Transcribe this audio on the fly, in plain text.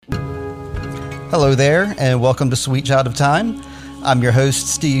Hello there, and welcome to Sweet Child of Time. I'm your host,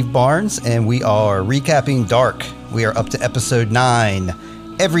 Steve Barnes, and we are recapping Dark. We are up to episode 9.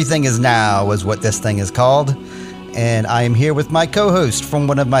 Everything Is Now is what this thing is called. And I am here with my co-host from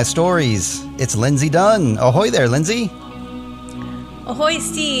one of my stories. It's Lindsay Dunn. Ahoy there, Lindsay. Ahoy,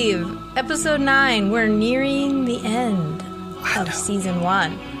 Steve. Episode 9. We're nearing the end of season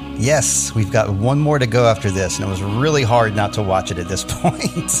 1. Yes, we've got one more to go after this, and it was really hard not to watch it at this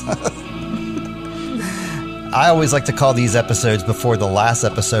point. I always like to call these episodes before the last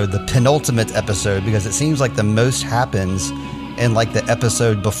episode the penultimate episode, because it seems like the most happens in like the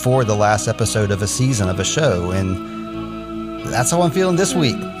episode before the last episode of a season of a show, and that's how I'm feeling this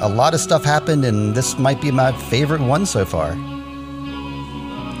week. A lot of stuff happened, and this might be my favorite one so far.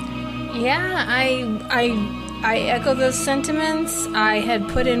 Yeah, I echo those sentiments. I had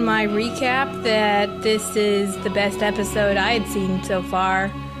put in my recap that this is the best episode I had seen so far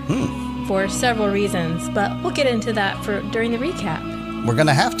for several reasons, but we'll get into that during the recap. We're going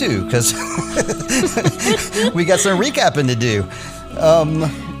to have to, because we got some recapping to do.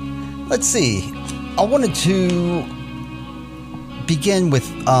 Let's see. I wanted to begin with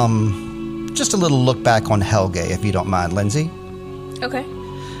just a little look back on Helge, if you don't mind, Lindsay. Okay.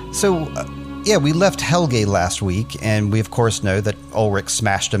 So, we left Helge last week, and we, of course, know that Ulrich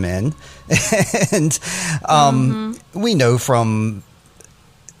smashed him in. And we know from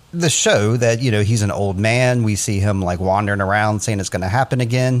the show that, he's an old man. We see him, wandering around saying it's going to happen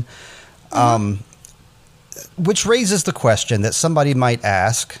again. Which raises the question that somebody might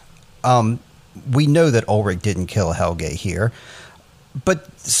ask. We know that Ulrich didn't kill Helge here. But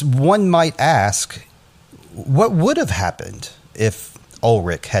one might ask, what would have happened if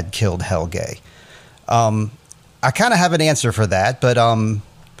Ulrich had killed Helge? I kind of have an answer for that, but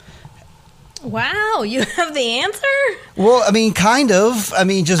wow, you have the answer? Well, kind of. I'm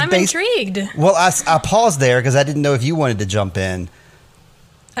intrigued. Well, I paused there because I didn't know if you wanted to jump in.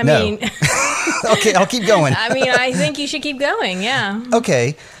 Okay, I'll keep going. I think you should keep going, yeah.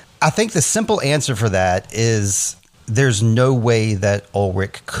 Okay, I think the simple answer for that is there's no way that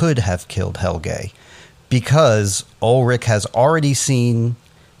Ulrich could have killed Helge, because Ulrich has already seen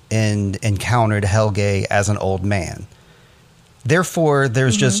and encountered Helge as an old man. Therefore,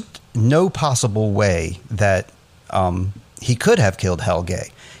 there's just no possible way that he could have killed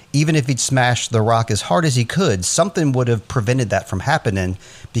Helge. Even if he'd smashed the rock as hard as he could, something would have prevented that from happening,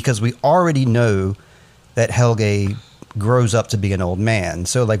 because we already know that Helge grows up to be an old man.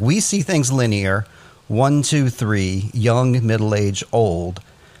 So, we see things linear, 1, 2, 3, young, middle-aged, old.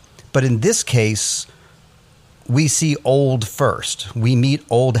 But in this case, we see old first. We meet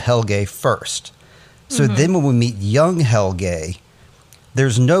old Helge first. So then when we meet young Helge,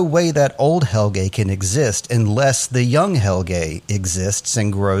 there's no way that old Helge can exist unless the young Helge exists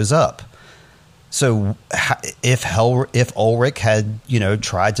and grows up. So if Ulrich had,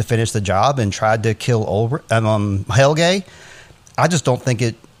 tried to finish the job and tried to kill Helge, I just don't think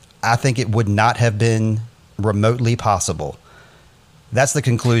I think it would not have been remotely possible. That's the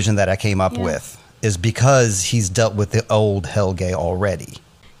conclusion that I came up with, is because he's dealt with the old Helge already.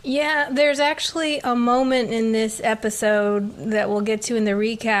 Yeah, there's actually a moment in this episode that we'll get to in the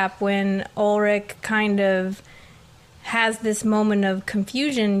recap when Ulrich kind of has this moment of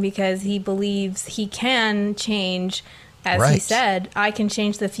confusion because he believes he can change, as he said, I can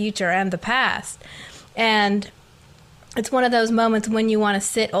change the future and the past. And it's one of those moments when you want to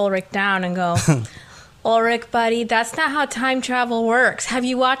sit Ulrich down and go, Ulrich, buddy, that's not how time travel works. Have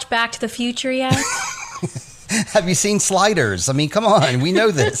you watched Back to the Future yet? Have you seen Sliders? Come on, we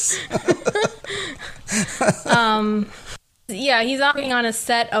know this. He's operating on a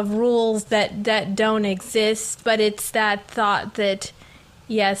set of rules that don't exist, but it's that thought that,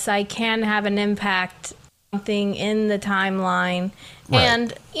 yes, I can have an impact on something in the timeline. Right.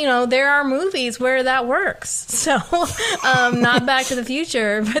 And, there are movies where that works. So, not Back to the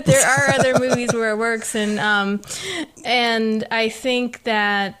Future, but there are other movies where it works. And I think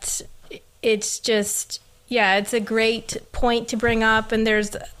that it's just... Yeah, it's a great point to bring up, and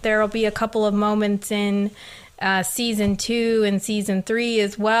there'll be a couple of moments in season 2 and season 3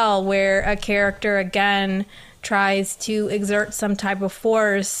 as well where a character again tries to exert some type of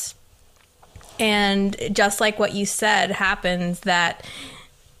force, and just like what you said happens, that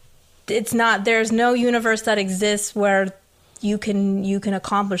there's no universe that exists where you can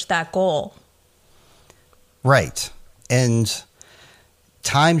accomplish that goal. Right. And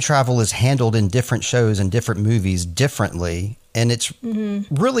time travel is handled in different shows and different movies differently, and it's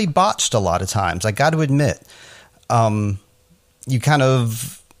really botched a lot of times. I got to admit, you kind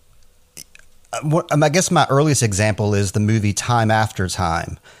of, I guess my earliest example is the movie Time After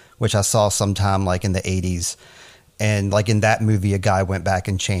Time, which I saw sometime like in the 80s. And like in that movie, a guy went back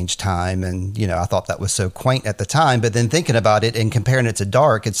and changed time. And, you know, I thought that was so quaint at the time. But then thinking about it and comparing it to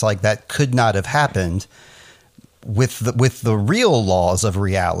Dark, it's like that could not have happened with the real laws of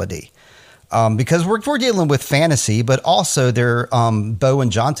reality. Because we're dealing with fantasy, but also they're Bo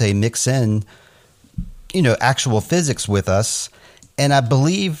and Jonte mix in, you know, actual physics with us. And I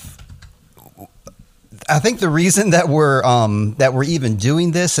think the reason that we're even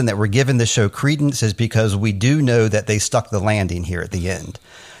doing this and that we're giving the show credence is because we do know that they stuck the landing here at the end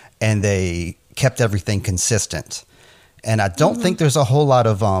and they kept everything consistent. And I don't think there's a whole lot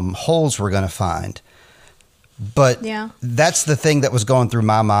of holes we're going to find. But that's the thing that was going through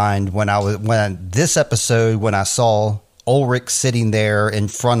my mind when this episode, when I saw Ulrich sitting there in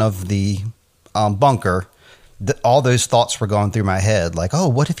front of the bunker. All those thoughts were going through my head, like, oh,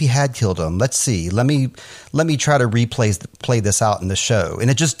 what if he had killed him? Let's see. Let me try to play this out in the show. And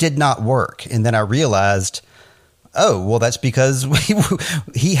it just did not work. And then I realized, oh, well, that's because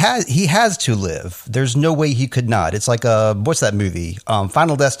he has to live. There's no way he could not. It's like what's that movie?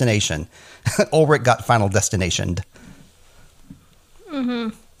 Final Destination. Ulrich got Final Destinationed. Mm-hmm.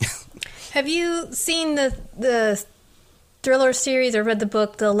 Have you seen the thriller series or read the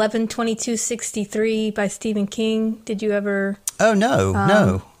book, the 11/22/63 by Stephen King? Did you ever? Oh,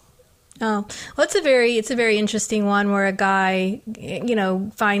 no. Oh, well, it's a very interesting one where a guy, you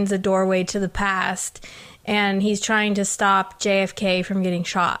know, finds a doorway to the past and he's trying to stop JFK from getting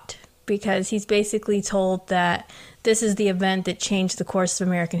shot because he's basically told that this is the event that changed the course of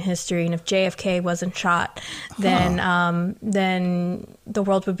American history. And if JFK wasn't shot, then the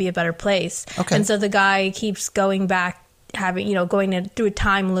world would be a better place. Okay. And so the guy keeps going back, going through a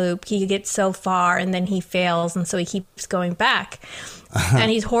time loop. He gets so far and then he fails. And so he keeps going back.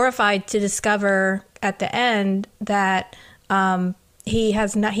 And he's horrified to discover at the end that he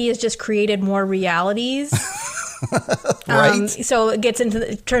has just created more realities. Right. So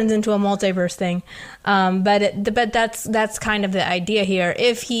it turns into a multiverse thing. But that's kind of the idea here.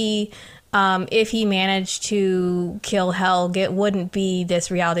 If he managed to kill Helg, it wouldn't be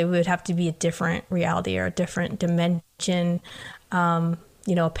this reality. It would have to be a different reality or a different dimension, a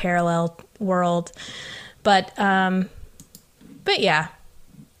parallel world. But yeah.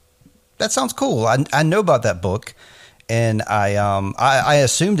 That sounds cool. I know about that book, and I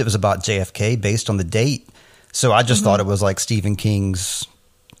assumed it was about JFK based on the date. So I just thought it was like Stephen King's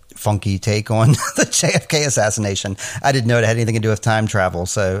funky take on the JFK assassination. I didn't know it had anything to do with time travel,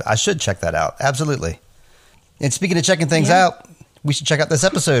 so I should check that out. Absolutely. And speaking of checking things out, we should check out this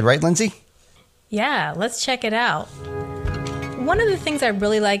episode, right, Lindsay? Yeah, let's check it out. One of the things I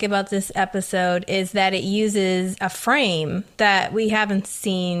really like about this episode is that it uses a frame that we haven't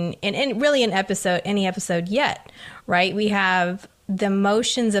seen in any episode yet, right? We have the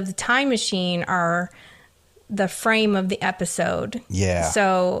motions of the time machine are the frame of the episode. Yeah.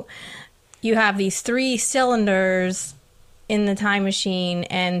 So you have these 3 cylinders in the time machine,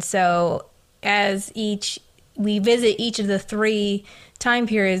 and so as we visit each of the 3 time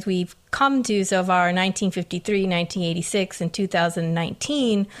periods we've come to so far, 1953, 1986, and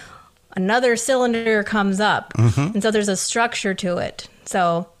 2019, another cylinder comes up. Mm-hmm. And so there's a structure to it.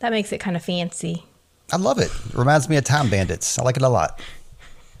 So that makes it kind of fancy. I love it. Reminds me of Time Bandits. I like it a lot.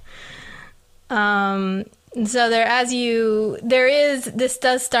 So this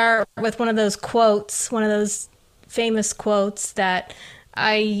does start with one of those quotes, one of those famous quotes that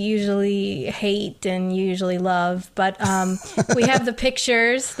I usually hate and usually love. But we have the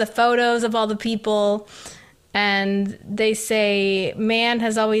pictures, the photos of all the people, and they say, man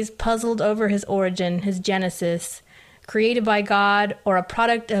has always puzzled over his origin, his genesis, created by God or a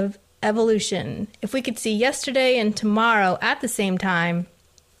product of evolution. If we could see yesterday and tomorrow at the same time,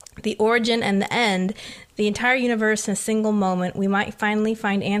 the origin and the end, the entire universe in a single moment, we might finally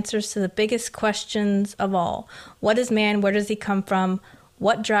find answers to the biggest questions of all. What is man? Where does he come from?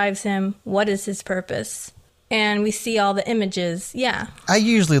 What drives him? What is his purpose? And we see all the images. Yeah. I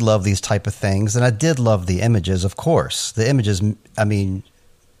usually love these type of things, and I did love the images, of course. The images,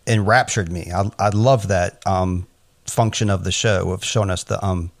 enraptured me. I love that function of the show of showing us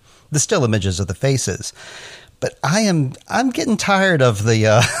the still images of the faces. But I'm getting tired of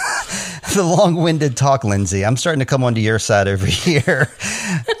the the long-winded talk, Lindsay. I'm starting to come onto your side over here.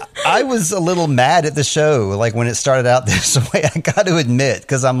 I was a little mad at the show, like when it started out this way. I got to admit,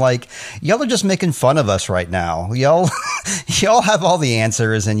 because I'm like, y'all are just making fun of us right now. Y'all have all the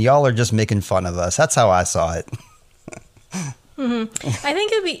answers, and y'all are just making fun of us. That's how I saw it. Mm-hmm. I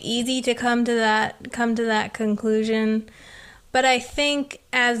think it'd be easy to come to that conclusion, but I think,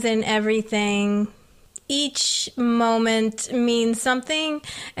 as in everything, each moment means something.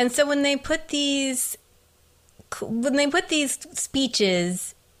 And so when they put these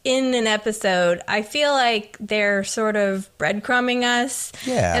speeches in an episode, I feel like they're sort of breadcrumbing us.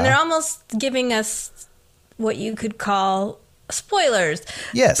 Yeah. And they're almost giving us what you could call spoilers.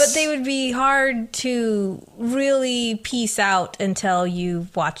 Yes. But they would be hard to really piece out until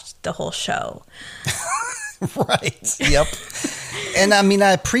you've watched the whole show. Right. Yep. And I mean,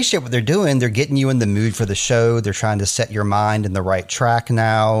 I appreciate what they're doing. They're getting you in the mood for the show. They're trying to set your mind in the right track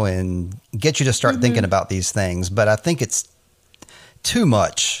now and get you to start thinking about these things. But I think it's too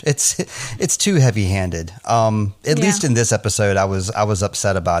much. It's too heavy-handed. At least in this episode, I was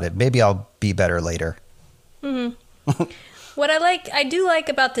upset about it. Maybe I'll be better later. Mm-hmm. What I do like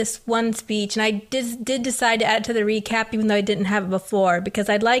about this one speech, and I did decide to add it to the recap, even though I didn't have it before, because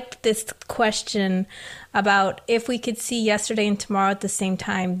I liked this question about if we could see yesterday and tomorrow at the same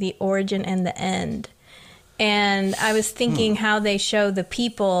time, the origin and the end. And I was thinking how they show the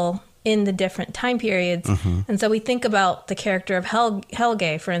people in the different time periods. Mm-hmm. And so we think about the character of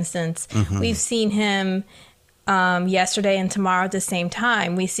Helge, for instance. Mm-hmm. We've seen him yesterday and tomorrow at the same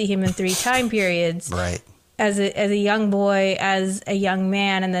time. We see him in 3 time periods. Right. As a young boy, as a young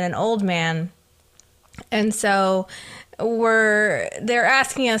man, and then an old man. And so they're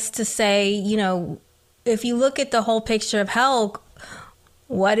asking us to say, you know, if you look at the whole picture of Helge,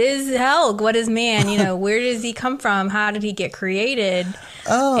 what is Helge? What is man? You know, where does he come from? How did he get created?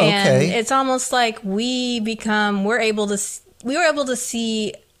 Oh, okay. And it's almost like we were able to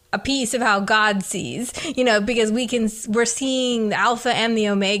see a piece of how God sees, you know, because we're seeing the Alpha and the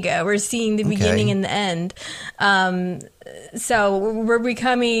Omega. We're seeing the beginning and the end. So we're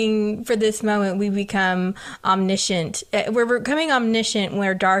becoming, for this moment, we become omniscient. We're becoming omniscient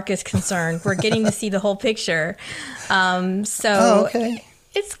where dark is concerned. We're getting to see the whole picture.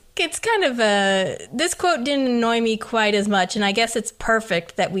 It's kind of this quote didn't annoy me quite as much, and I guess it's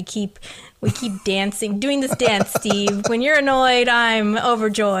perfect that we keep dancing, doing this dance, Steve. When you're annoyed, I'm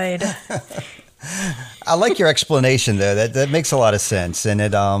overjoyed. I like your explanation, though. That makes a lot of sense, and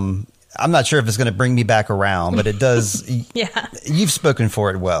it I'm not sure if it's going to bring me back around, but it does. Yeah, you've spoken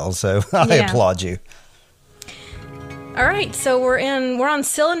for it well, so I applaud you. All right, so we're on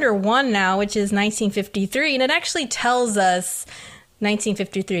cylinder 1 now, which is 1953, and it actually tells us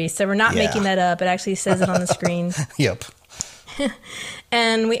 1953. So we're not making that up. It actually says it on the screen. Yep.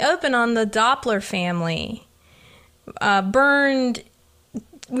 And we open on the Doppler family. Burned.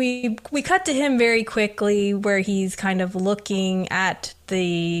 We cut to him very quickly, where he's kind of looking at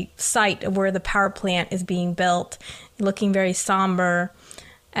the site of where the power plant is being built, looking very somber.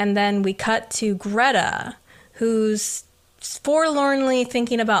 And then we cut to Greta, who's forlornly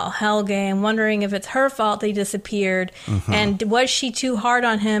thinking about Helge and wondering if it's her fault that he disappeared. Mm-hmm. And was she too hard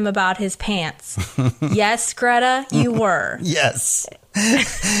on him about his pants? Yes, Greta, you were. Yes.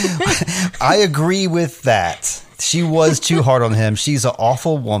 I agree with that. She was too hard on him. She's an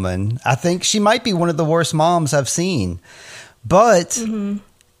awful woman. I think she might be one of the worst moms I've seen. But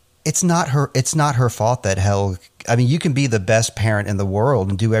it's not her fault that Helge. I mean, you can be the best parent in the world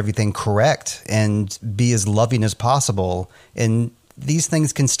and do everything correct and be as loving as possible, and these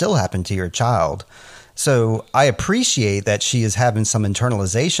things can still happen to your child. So I appreciate that she is having some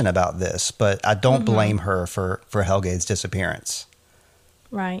internalization about this, but I don't blame her for Helge's disappearance.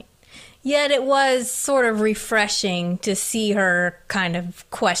 Right. Yet it was sort of refreshing to see her kind of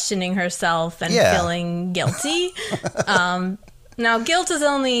questioning herself and feeling guilty. Now, guilt is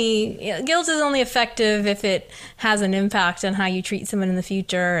only effective if it has an impact on how you treat someone in the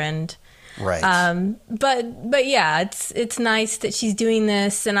future, and But yeah, it's nice that she's doing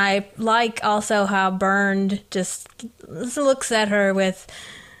this, and I like also how Burned just looks at her with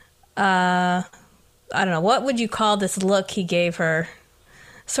I don't know, what would you call this look he gave her?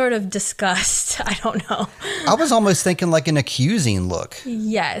 Sort of disgust. I don't know. I was almost thinking like an accusing look.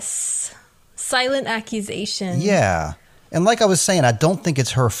 Yes. Silent accusation. Yeah. And like I was saying, I don't think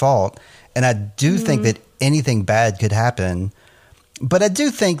it's her fault. And I do think that anything bad could happen. But I do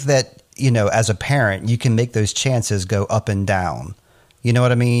think that, you know, as a parent, you can make those chances go up and down. You know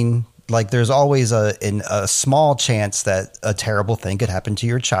what I mean? Like there's always a small chance that a terrible thing could happen to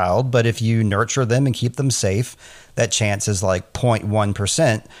your child. But if you nurture them and keep them safe, that chance is like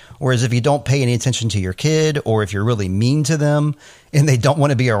 0.1%. Whereas if you don't pay any attention to your kid, or if you're really mean to them and they don't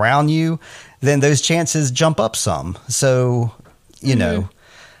want to be around you, then those chances jump up some. So, you know.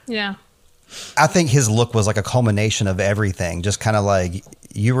 Yeah. I think his look was like a culmination of everything. Just kind of like,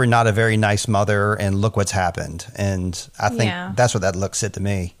 you were not a very nice mother and look what's happened. And I think that's what that look said to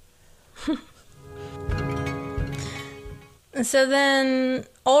me. So then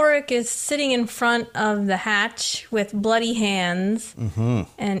Ulrich is sitting in front of the hatch with bloody hands,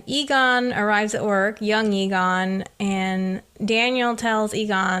 and Egon arrives at work, young Egon, and Daniel tells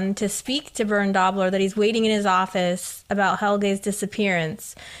Egon to speak to Bernd Doppler, that he's waiting in his office about Helge's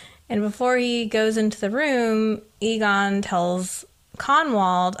disappearance. And before he goes into the room, Egon tells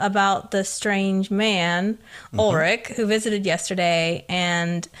Conwald about the strange man, Ulrich, who visited yesterday,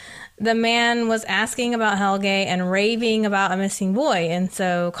 and the man was asking about Helge and raving about a missing boy. And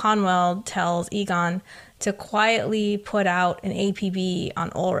so Conwald tells Egon to quietly put out an APB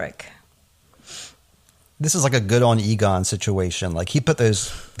on Ulrich. This is like a good on Egon situation. Like, he put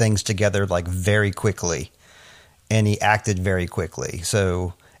those things together like very quickly, and he acted very quickly.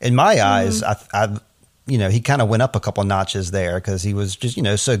 So in my eyes, I he kind of went up a couple notches there because he was just,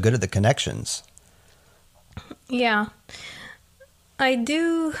 so good at the connections. Yeah.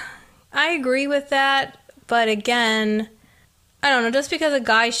 I agree with that, but again, I don't know, just because a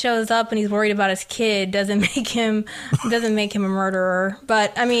guy shows up and he's worried about his kid doesn't make him a murderer.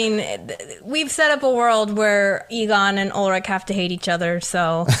 But I mean, we've set up a world where Egon and Ulrich have to hate each other,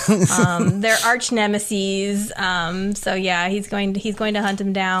 so they're arch nemeses. So yeah, he's going to hunt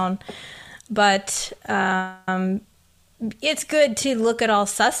him down. But it's good to look at all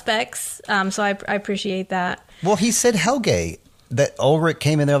suspects, so I appreciate that. Well, he said Helge. That Ulrich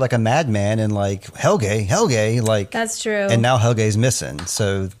came in there like a madman and like, Helge, like... That's true. And now Helge's missing.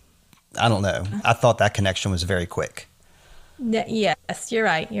 So, I don't know. I thought that connection was very quick. Yes, you're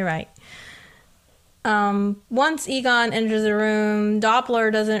right. Once Egon enters the room,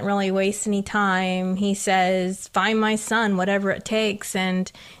 Doppler doesn't really waste any time. He says, find my son, whatever it takes,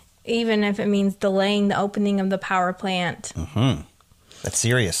 and even if it means delaying the opening of the power plant. That's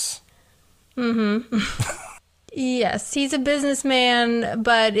serious. Yes, he's a businessman,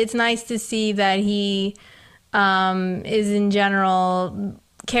 but it's nice to see that he is in general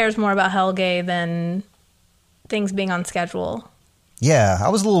cares more about Helge than things being on schedule. Yeah, I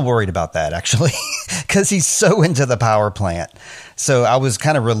was a little worried about that, actually, because he's so into the power plant. So I was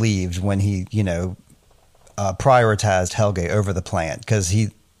kind of relieved when he, prioritized Helge over the plant, because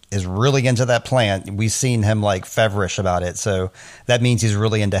he is really into that plant. We've seen him like feverish about it. So that means he's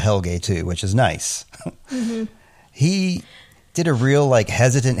really into Helge too, which is nice. He did a real like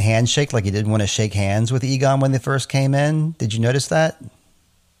hesitant handshake, like he didn't want to shake hands with Egon when they first came in. Did you notice that?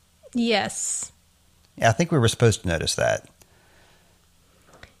 Yes. Yeah, I think we were supposed to notice that.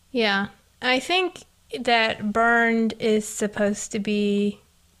 Yeah. I think that Bernd is supposed to be...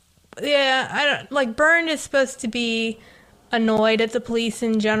 Bernd is supposed to be annoyed at the police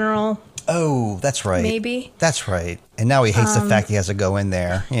in general. Oh, that's right. Maybe. That's right. And now he hates the fact he has to go in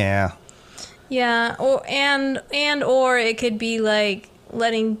there. Yeah. Yeah, or it could be like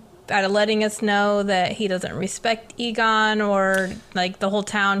letting us know that he doesn't respect Egon, or like the whole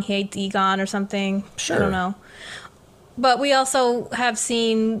town hates Egon or something. Sure. I don't know. But we also have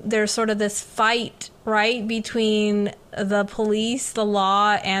seen there's sort of this fight, right, between the police, the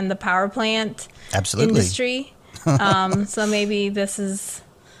law, and the power plant industry. So maybe this is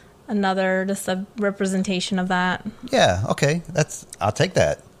just a representation of that. Yeah, okay. I'll take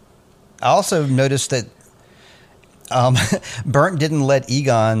that. I also noticed that Bernd didn't let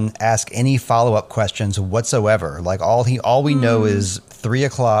Egon ask any follow-up questions whatsoever. Like all we know is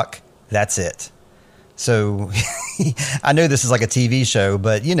 3:00. That's it. So I know this is like a TV show,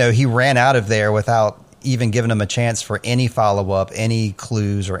 but he ran out of there without even giving him a chance for any follow-up, any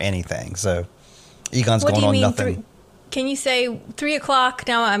clues or anything. So Egon's going on nothing. Can you say 3:00?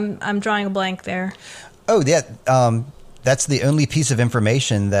 Now I'm drawing a blank there. Oh, yeah. That's the only piece of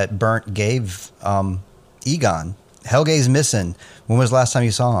information that Bernd gave Egon. Helge's missing. When was the last time you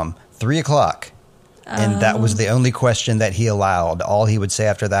saw him? 3:00. And that was the only question that he allowed. All he would say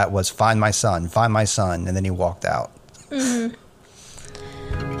after that was, find my son. And then he walked out.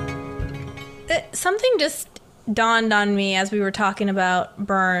 Something just dawned on me as we were talking about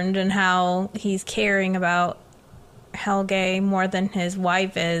Bernd and how he's caring about Helge more than his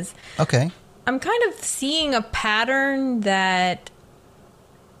wife is. Okay. I'm kind of seeing a pattern that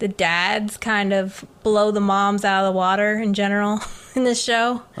the dads kind of blow the moms out of the water in general in this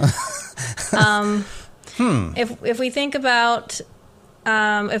show. If we think about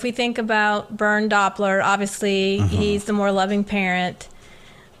Bernd Doppler, obviously he's the more loving parent.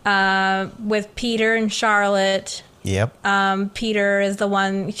 With Peter and Charlotte, yep. Peter is the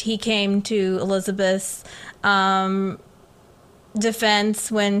one, he came to Elizabeth's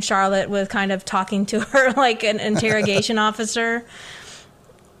defense when Charlotte was kind of talking to her like an interrogation officer.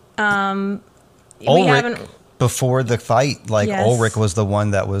 Ulrich, before the fight, Ulrich was the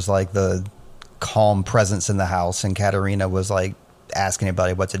one that was like the calm presence in the house, and Katerina was like asking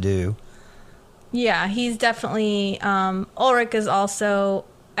everybody what to do. Yeah, he's definitely Ulrich is also,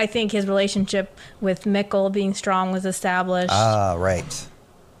 I think his relationship with Mikkel being strong was established. Ah, right.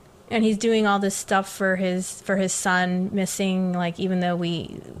 And he's doing all this stuff for his son missing, like, even though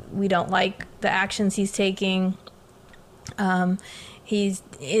we don't like the actions he's taking.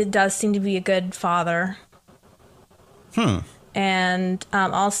 It does seem to be a good father. And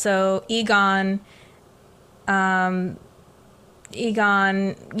also Egon, went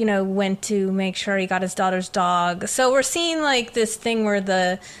to make sure he got his daughter's dog. So we're seeing like this thing where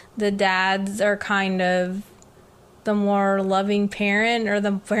the dads are kind of the more loving parent, or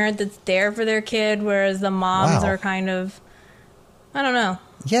the parent that's there for their kid, whereas the moms are kind of, I don't know.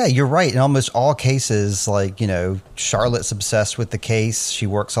 Yeah, you're right. In almost all cases, like, Charlotte's obsessed with the case. She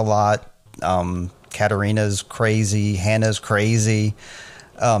works a lot. Katerina's crazy. Hannah's crazy.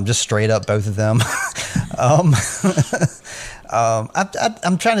 Just straight up, both of them. I'm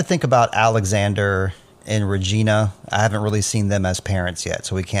trying to think about Alexander and Regina. I haven't really seen them as parents yet,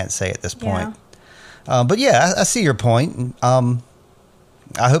 so we can't say at this point. But yeah, I see your point. I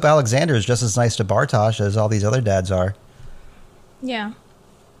hope Alexander is just as nice to Bartosz as all these other dads are. Yeah.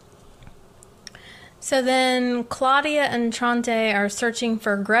 So then Claudia and Tronte are searching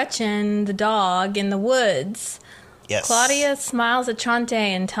for Gretchen, the dog, in the woods. Yes. Claudia smiles at Tronte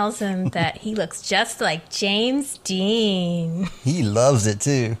and tells him that he looks just like James Dean. He loves it,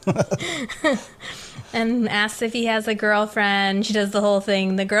 too. And asks if he has a girlfriend. She does the whole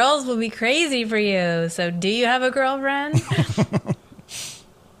thing. The girls will be crazy for you. So do you have a girlfriend?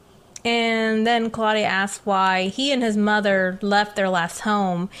 And then Claudia asks why he and his mother left their last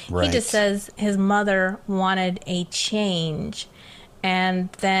home. Right. He just says his mother wanted a change.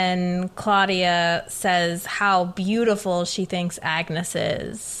 And then Claudia says how beautiful she thinks Agnes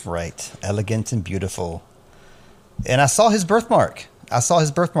is. Right. Elegant and beautiful. And I saw his birthmark.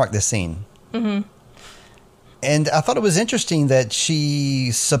 This scene. Mm-hmm. And I thought it was interesting that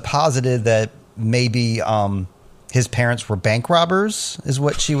she supposited that maybe his parents were bank robbers, is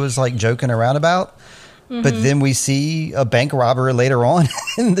what she was like joking around about. Mm-hmm. But then we see a bank robber later on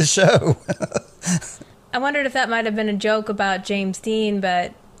in the show. I wondered if that might have been a joke about James Dean,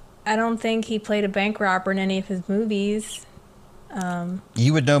 but I don't think he played a bank robber in any of his movies.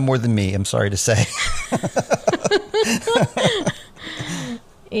 You would know more than me, I'm sorry to say.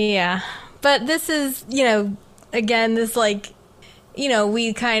 Yeah. But this is, again, this like,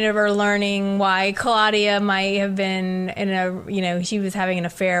 we kind of are learning why Claudia might have been she was having an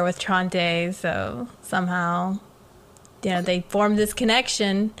affair with Tronte. So somehow, they formed this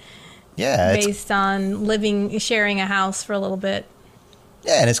connection. Yeah. Based on sharing a house for a little bit.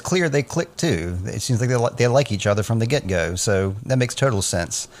 Yeah, and it's clear they click too. It seems like they like each other from the get-go. So that makes total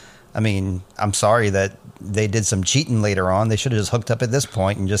sense. I mean, I'm sorry that they did some cheating later on. They should have just hooked up at this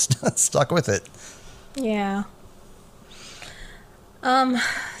point and just stuck with it. Yeah.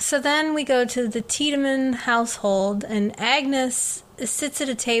 So then we go to the Tiedemann household, and Agnes sits at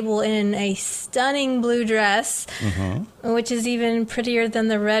a table in a stunning blue dress, mm-hmm. which is even prettier than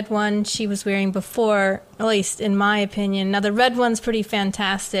the red one she was wearing before, at least in my opinion. Now, the red one's pretty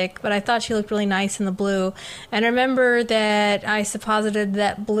fantastic, but I thought she looked really nice in the blue. And remember that I supposited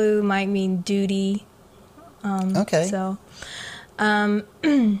that blue might mean duty. Okay. So,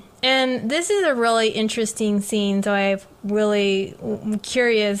 and this is a really interesting scene, so I'm really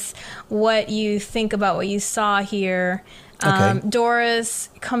curious what you think about what you saw here. Okay. Doris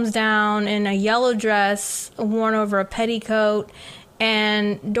comes down in a yellow dress worn over a petticoat,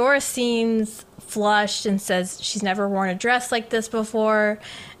 and Doris seems flushed and says she's never worn a dress like this before.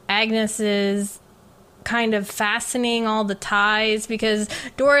 Agnes is kind of fastening all the ties because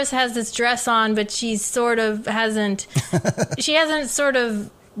Doris has this dress on, but she sort of hasn't sort of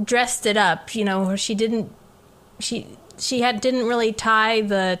dressed it up, she didn't really tie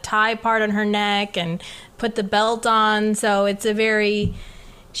the tie part on her neck and put the belt on, so it's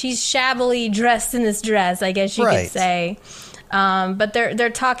she's shabbily dressed in this dress, I guess you could say. But they're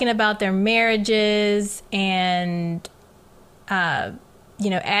talking about their marriages, and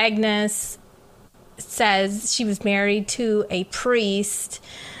Agnes says she was married to a priest,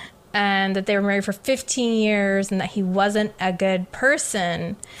 and that they were married for 15 years, and that he wasn't a good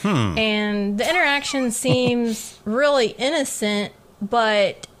person. And the interaction seems really innocent,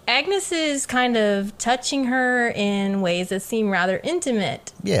 but Agnes is kind of touching her in ways that seem rather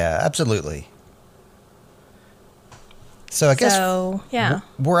intimate. Yeah, absolutely. So I guess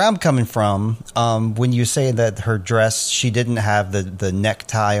where I'm coming from, when you say that her dress, she didn't have the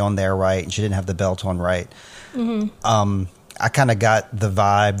necktie on there right, and she didn't have the belt on right, mm-hmm. I kind of got the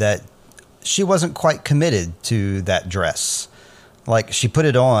vibe that she wasn't quite committed to that dress. Like, she put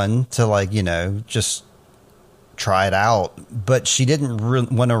it on to, like, you know, just try it out, but she didn't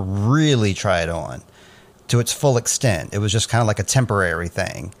want to really try it on to its full extent. It was just kind of like a temporary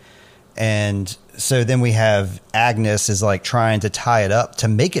thing. And so then we have Agnes is like trying to tie it up to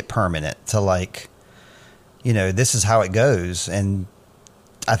make it permanent, to like, you know, this is how it goes. And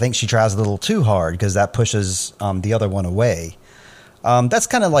I think she tries a little too hard because that pushes the other one away. That's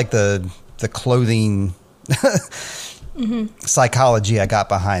kind of like the clothing psychology I got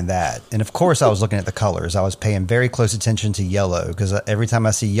behind that. And of course I was looking at the colors. I was paying very close attention to yellow because every time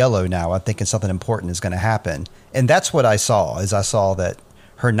I see yellow now, I'm thinking something important is going to happen. And that's what I saw, is I saw that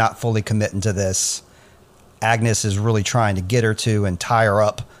her not fully committing to this, Agnes is really trying to get her to and tie her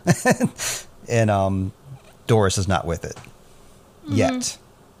up. And Doris is not with it yet.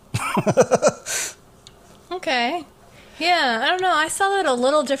 Okay. Yeah, I don't know. I saw that a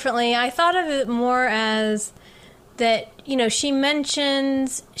little differently. I thought of it more as that, you know, she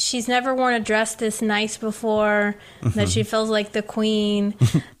mentions she's never worn a dress this nice before, that she feels like the queen.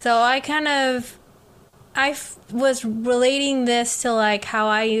 So I was relating this to like how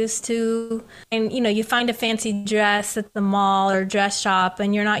I used to, and you know, you find a fancy dress at the mall or dress shop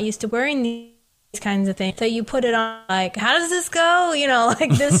and you're not used to wearing these kinds of things. So you put it on, like, how does this go? You know,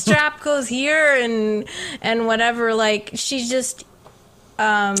 like this strap goes here and whatever. Like, she's just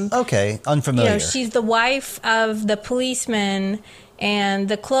okay, unfamiliar. You know, she's the wife of the policeman, and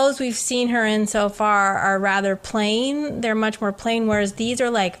the clothes we've seen her in so far are rather plain. They're much more plain, whereas these are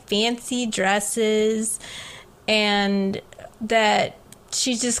like fancy dresses, and that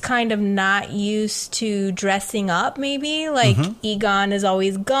she's just kind of not used to dressing up, maybe. Like, Egon is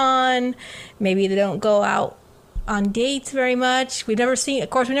always gone. Maybe they don't go out on dates very much. We've never seen a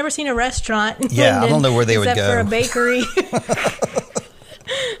restaurant in London, I don't know where they would go. except for a bakery.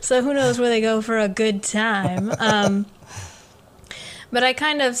 So who knows where they go for a good time. But I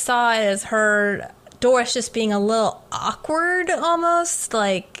kind of saw it as Doris just being a little awkward almost,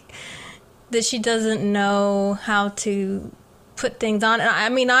 like that she doesn't know how to put things on. I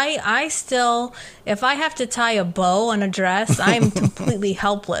mean, I still, if I have to tie a bow on a dress, I'm completely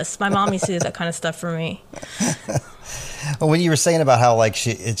helpless. My mom used to do that kind of stuff for me. Well, when you were saying about how like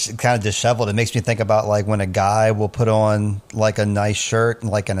it's kind of disheveled, it makes me think about like when a guy will put on like a nice shirt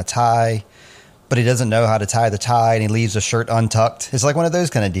and like in a tie, but he doesn't know how to tie the tie and he leaves the shirt untucked. It's like one of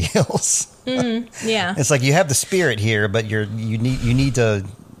those kind of deals. Yeah, it's like you have the spirit here, but you need to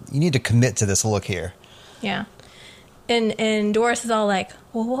commit to this look here. Yeah, and Doris is all like,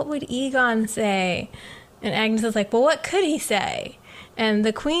 well, what would Egon say? And Agnes is like, well, what could he say? And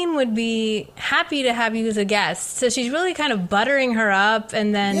the queen would be happy to have you as a guest. So she's really kind of buttering her up.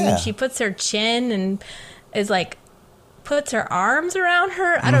 And then when she puts her chin and is like, puts her arms around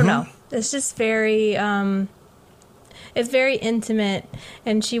her. I don't know. It's just very, it's very intimate.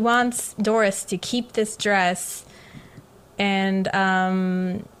 And she wants Doris to keep this dress. And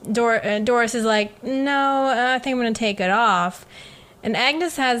Doris is like, no, I think I'm going to take it off. And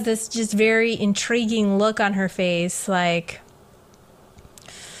Agnes has this just very intriguing look on her face, like...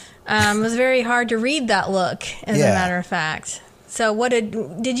 it was very hard to read that look, as a matter of fact. So what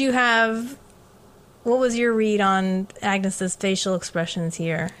did you have, what was your read on Agnes's facial expressions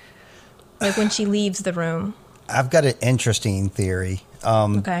here? Like when she leaves the room? I've got an interesting theory.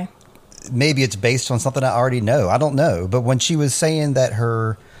 Okay. Maybe it's based on something I already know. I don't know. But when she was saying that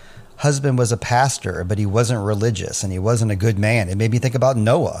her husband was a pastor, but he wasn't religious and he wasn't a good man, it made me think about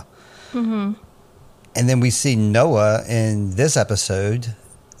Noah. And then we see Noah in this episode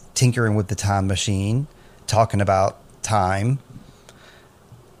tinkering with the time machine, talking about time.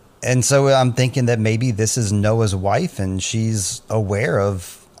 And so I'm thinking that maybe this is Noah's wife and she's aware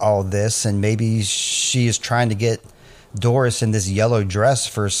of all this, and maybe she is trying to get Doris in this yellow dress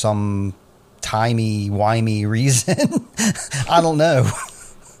for some timey-wimey reason. I don't know.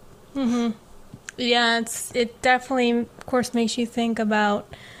 Yeah, it definitely, of course, makes you think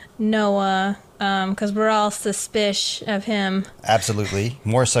about Noah, because we're all suspicious of him. Absolutely.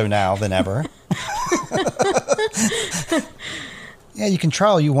 More so now than ever. Yeah, you can try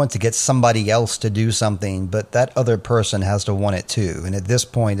all you want to get somebody else to do something, but that other person has to want it too. And at this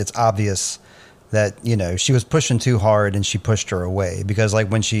point, it's obvious that, you know, she was pushing too hard and she pushed her away. Because like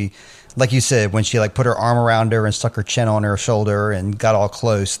when she, like you said, when she like put her arm around her and stuck her chin on her shoulder and got all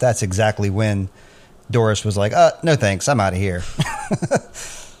close, that's exactly when Doris was like, no thanks, I'm out of here.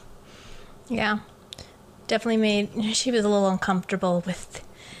 Yeah, definitely she was a little uncomfortable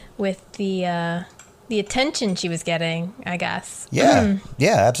with the attention she was getting, I guess. Yeah,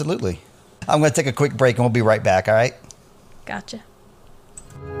 yeah, absolutely. I'm going to take a quick break and we'll be right back, all right? Gotcha.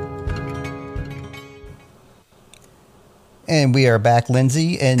 And we are back,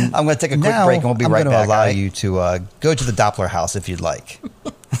 Lindsay. And I'm going to take a quick break and we'll be right back. I'm going to allow you to go to the Doppler house if you'd like.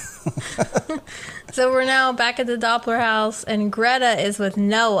 So we're now back at the Doppler house, and Greta is with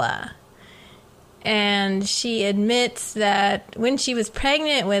Noah. And she admits that when she was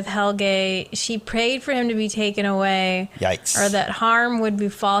pregnant with Helge, she prayed for him to be taken away. Yikes. Or that harm would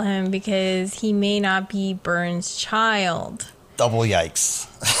befall him because he may not be Bern's child. Double yikes.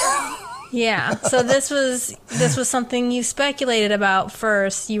 Yeah. So this was something you speculated about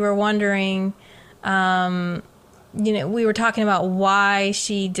first. You were wondering, we were talking about why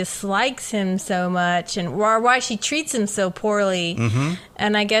she dislikes him so much and why she treats him so poorly. Mm-hmm.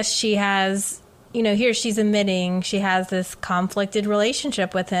 And I guess she has... here she's admitting she has this conflicted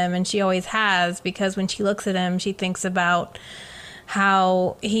relationship with him, and she always has, because when she looks at him, she thinks about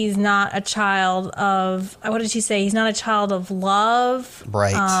how he's not a child of, what did she say? He's not a child of love.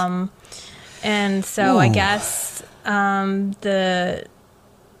 Right. And so I guess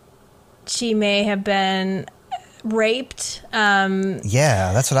she may have been raped.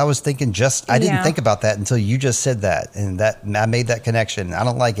 Yeah, that's what I was thinking. I didn't think about that until you just said that, and I made that connection. I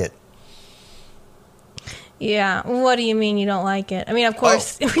don't like it. Yeah. What do you mean you don't like it? I mean, of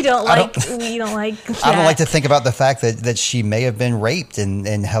course, we don't like that. I don't like to think about the fact that she may have been raped,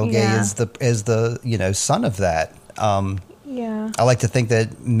 and Helge is the son of that. Yeah. I like to think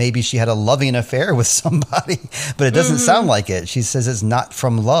that maybe she had a loving affair with somebody, but it doesn't sound like it. She says it's not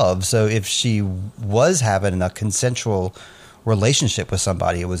from love. So if she was having a consensual relationship with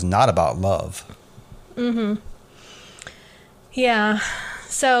somebody, it was not about love. Mm-hmm. Yeah.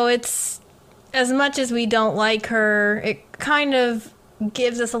 So it's, as much as we don't like her, it kind of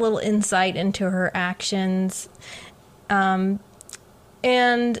gives us a little insight into her actions. And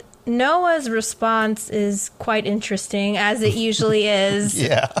Noah's response is quite interesting, as it usually is.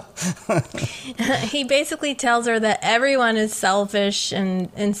 Yeah. He basically tells her that everyone is selfish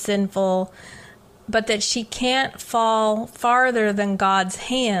and sinful, but that she can't fall farther than God's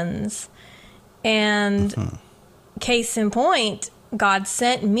hands. And case in point, God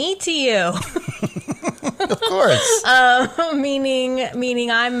sent me to you. Of course. Meaning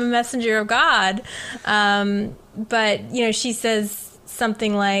I'm a messenger of God. But, she says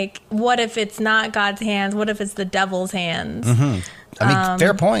something like, what if it's not God's hands? What if it's the devil's hands? Mm-hmm. I mean,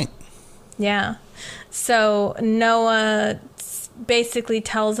 fair point. Yeah. So Noah basically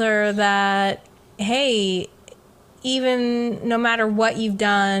tells her that, hey, even no matter what you've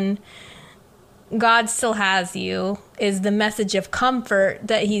done, God still has you, is the message of comfort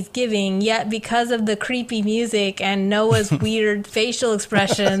that he's giving. Yet because of the creepy music and Noah's weird facial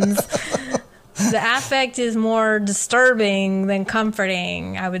expressions, the affect is more disturbing than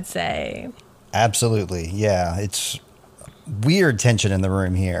comforting, I would say. Absolutely. Yeah. It's weird tension in the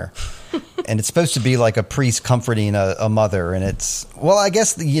room here. And it's supposed to be like a priest comforting a mother. And it's, well, I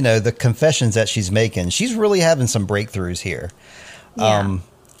guess, the confessions that she's making, she's really having some breakthroughs here. Yeah.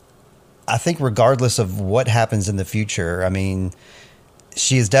 I think regardless of what happens in the future, I mean,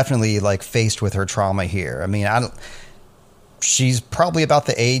 she is definitely faced with her trauma here. I mean, she's probably about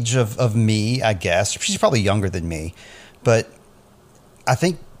the age of me, I guess. She's probably younger than me, but I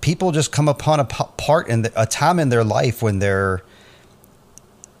think people just come upon a time in their life when they've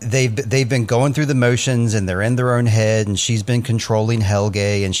been going through the motions and they're in their own head, and she's been controlling Helge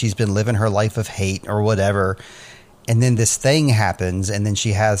and she's been living her life of hate or whatever. And then this thing happens, and then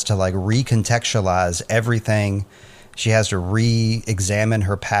she has to recontextualize everything. She has to re-examine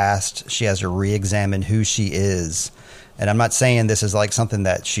her past. She has to re-examine who she is. And I'm not saying this is something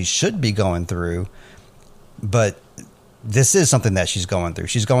that she should be going through, but this is something that she's going through.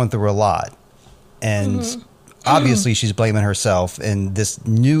 She's going through a lot. And obviously she's blaming herself. And this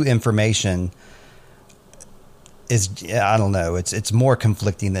new information is, I don't know, it's more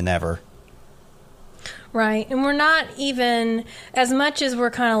conflicting than ever. Right. And we're not even, as much as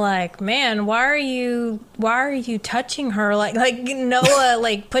we're kind of like, man, why are you touching her? Like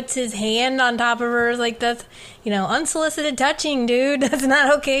Noah puts his hand on top of her. Like, that's, unsolicited touching, dude. That's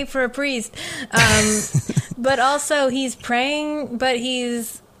not okay for a priest. But also he's praying, but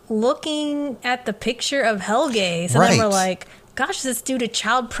he's looking at the picture of Helge. So then we're like, gosh, is this dude a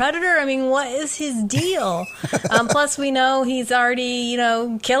child predator? I mean, what is his deal? Plus we know he's already,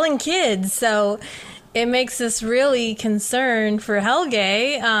 killing kids. So it makes us really concerned for Helge,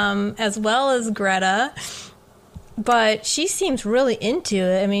 as well as Greta. But she seems really into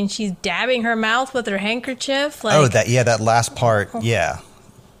it. I mean, she's dabbing her mouth with her handkerchief. That last part, yeah.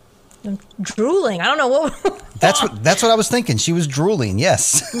 Drooling. I don't know what. That's what I was thinking. She was drooling.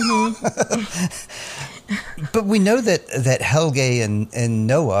 Yes. Mm-hmm. But we know that Helge and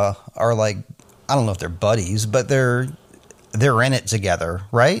Noah are I don't know if they're buddies, but they're they're in it together,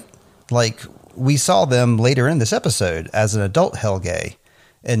 right? Like, we saw them later in this episode as an adult Helge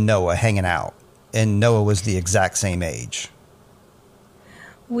and Noah hanging out, and Noah was the exact same age.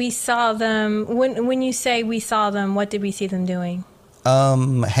 We saw them, when you say we saw them, what did we see them doing?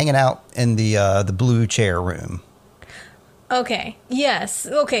 Hanging out in the blue chair room. Okay. Yes.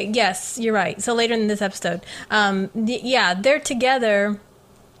 Okay. Yes, you're right. So later in this episode, yeah, they're together.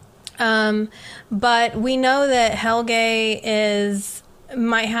 But we know that Helge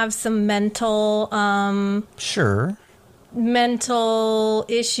might have some mental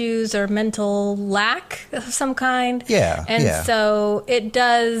issues or mental lack of some kind. Yeah. And so it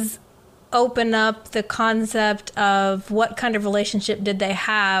does open up the concept of what kind of relationship did they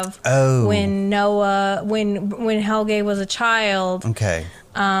have when Helge was a child. Okay.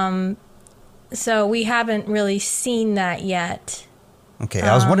 So we haven't really seen that yet. Okay,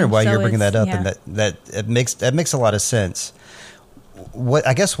 I was wondering why you're bringing that up, and that it makes a lot of sense.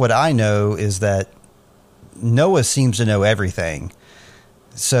 What I know is that Noah seems to know everything.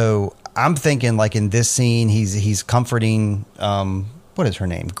 So I'm thinking, like, in this scene, he's comforting what is her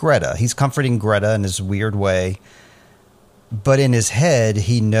name? Greta. He's comforting Greta in this weird way. But in his head,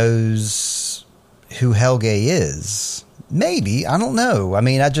 he knows who Helge is. Maybe. I don't know. I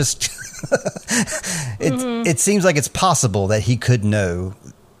mean, it seems like it's possible that he could know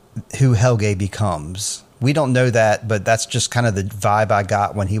who Helge becomes. We don't know that, but that's just kind of the vibe I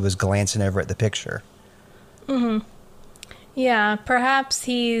got when he was glancing over at the picture. Mm-hmm. Yeah, perhaps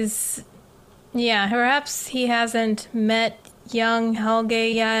he hasn't met young Helge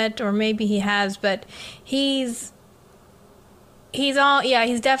yet, or maybe he has, but he's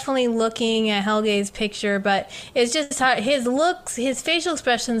definitely looking at Helge's picture, but it's just how his facial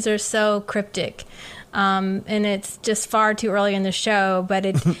expressions are so cryptic, and it's just far too early in the show, but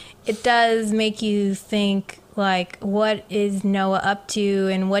it does make you think, like, what is Noah up to,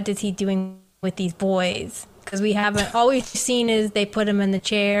 and what is he doing with these boys? Because we haven't, all we've seen is they put him in the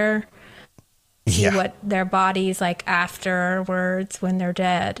chair, see what their body's like afterwards when they're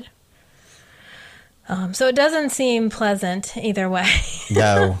dead. So it doesn't seem pleasant either way.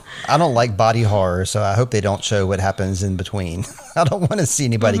 No, I don't like body horror, so I hope they don't show what happens in between. I don't want to see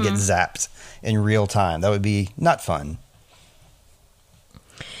anybody get zapped in real time. That would be not fun.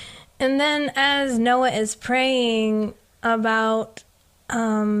 And then as Noah is praying about,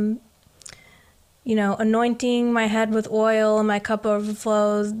 anointing my head with oil and my cup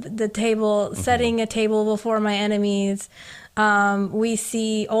overflows, the table, setting a table before my enemies, we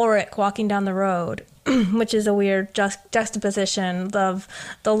see Ulrich walking down the road, which is a weird juxtaposition of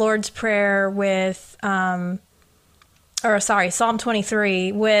the Lord's Prayer with, Psalm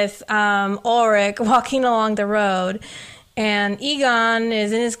 23 with Ulrich walking along the road. And Egon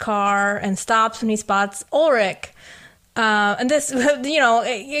is in his car and stops when he spots Ulrich. And this,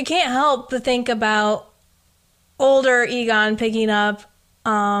 you can't help but think about older Egon picking up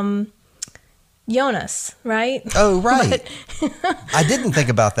Jonas, right? Oh, right. I didn't think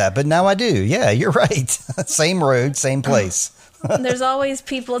about that, but now I do. Yeah, you're right. Same road, same place. There's always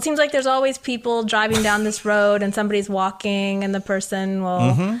people. It seems like there's always people driving down this road and somebody's walking and the person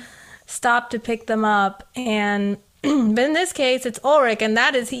will stop to pick them up. And but in this case, it's Ulrich, and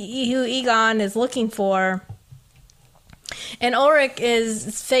that is who Egon is looking for. And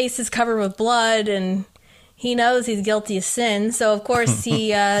Ulrich's face is covered with blood, and he knows he's guilty of sin. So, of course, he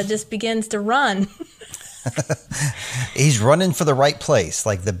just begins to run. He's running for the right place.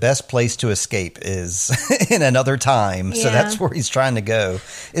 Like, the best place to escape is in another time. So that's where he's trying to go.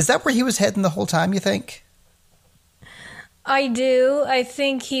 Is that where he was heading the whole time, you think? I do. I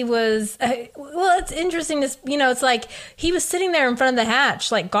think he was... well, it's interesting. It's like he was sitting there in front of the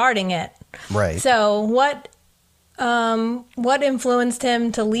hatch, like, guarding it. Right. So what influenced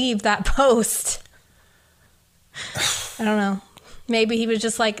him to leave that post? I don't know. Maybe he was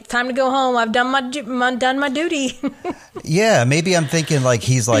just like, time to go home. I've done my duty. Yeah, maybe I'm thinking, like,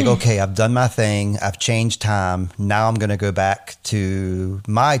 he's like, okay, I've done my thing. I've changed time. Now I'm going to go back to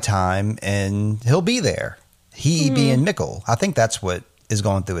my time, and he'll be there. He being Mikkel. I think that's what is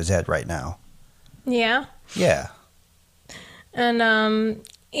going through his head right now. Yeah? Yeah. And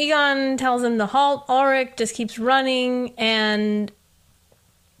Egon tells him to halt. Ulrich just keeps running, and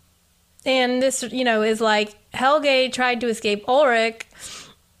this, is like Helge tried to escape Ulrich.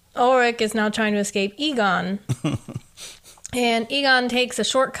 Ulrich is now trying to escape Egon. And Egon takes a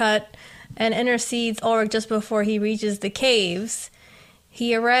shortcut and intercedes Ulrich just before he reaches the caves.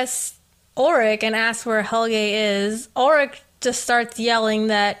 He arrests Ulrich and asks where Helge is. Ulrich just starts yelling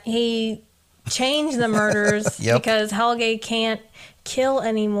that he changed the murders because Helge can't kill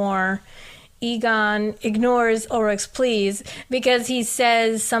anymore. Egon ignores Ulrich's pleas because he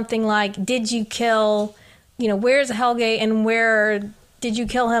says something like, did you kill, where's Helge and where did you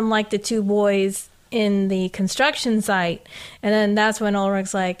kill him like the two boys in the construction site? And then that's when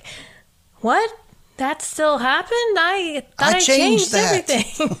Ulrich's like, what? That still happened? I thought I changed everything.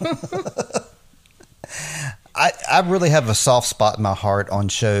 I really have a soft spot in my heart on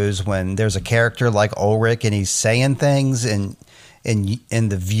shows when there's a character like Ulrich and he's saying things and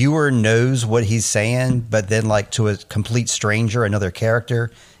the viewer knows what he's saying, but then like to a complete stranger, another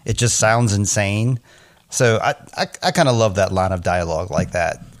character, it just sounds insane. So I kind of love that line of dialogue like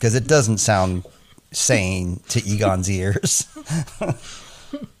that because it doesn't sound sane to Egon's ears.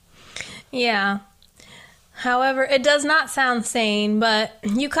 Yeah. However, it does not sound sane, but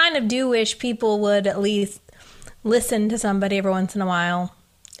you kind of do wish people would at least listen to somebody every once in a while.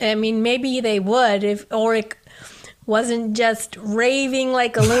 I mean, maybe they would if Ulrich wasn't just raving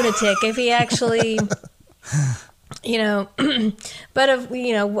like a lunatic, if he actually, but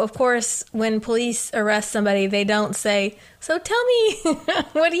of course, when police arrest somebody, they don't say, so tell me,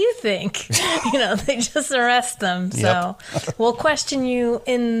 what do you think? They just arrest them. Yep. So we'll question you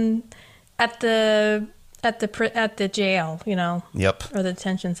at the jail, Yep. or the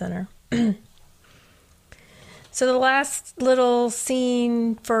detention center. So the last little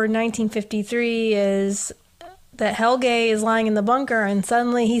scene for 1953 is that Helge is lying in the bunker and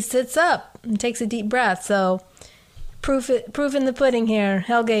suddenly he sits up and takes a deep breath. So proof in the pudding here.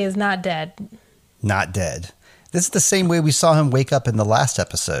 Helge is not dead. Not dead. This is the same way we saw him wake up in the last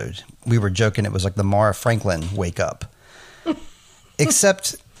episode. We were joking it was like the Mara Franklin wake up.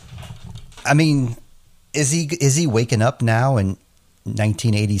 Except, I mean, is he waking up now in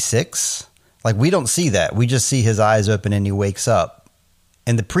 1986? Like, we don't see that. We just see his eyes open and he wakes up.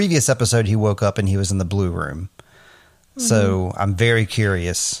 In the previous episode, he woke up and he was in the blue room. Mm-hmm. So I'm very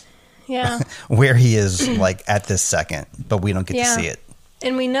curious where he is like at this second, but we don't get to see it.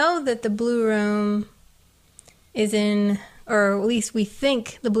 And we know that the blue room is in, or at least we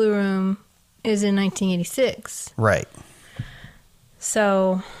think the blue room is in 1986. Right.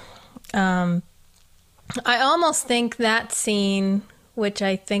 So I almost think that scene, which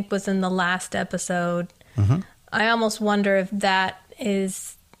I think was in the last episode, I almost wonder if that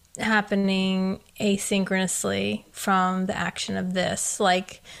is happening asynchronously from the action of this.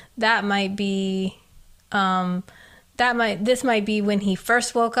 Like, that might be, this might be when he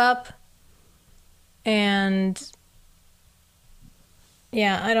first woke up, and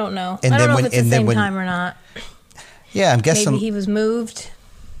I don't know. I don't know if it's the same time or not. Yeah, I'm guessing. Maybe he was moved.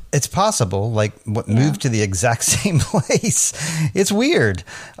 It's possible, moved to the exact same place. It's weird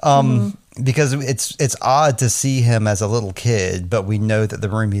because it's odd to see him as a little kid, but we know that the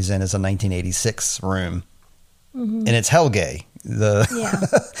room he's in is a 1986 room, and it's Helge.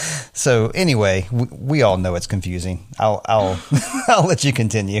 So anyway, we all know it's confusing. I'll I'll let you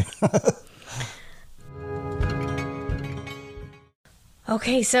continue.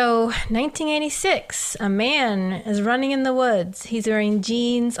 Okay, so 1986, a man is running in the woods. He's wearing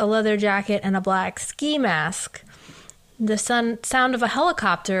jeans, a leather jacket, and a black ski mask. The sound of a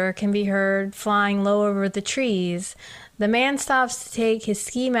helicopter can be heard flying low over the trees. The man stops to take his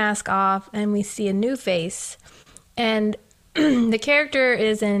ski mask off, and we see a new face. And the character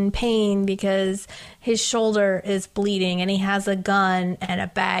is in pain because his shoulder is bleeding and he has a gun and a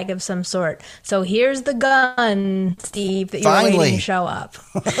bag of some sort. So here's the gun, Steve, that you're waiting to show up.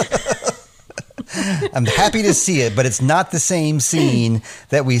 I'm happy to see it, but it's not the same scene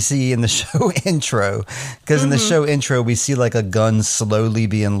that we see in the show intro. Because in the show intro, we see like a gun slowly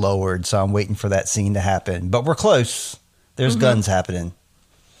being lowered. So I'm waiting for that scene to happen. But we're close. There's guns happening.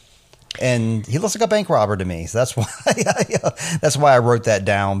 And he looks like a bank robber to me. So that's why I wrote that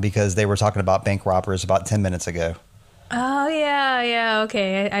down, because they were talking about bank robbers about 10 minutes ago. Oh, yeah.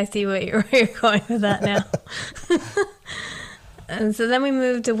 Okay. I see where you're going with that now. And so then we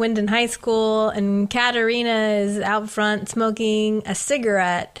moved to Wyndon High School, and Katerina is out front smoking a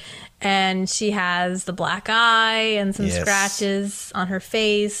cigarette, and she has the black eye and some scratches on her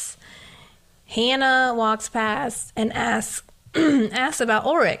face. Hannah walks past and asks about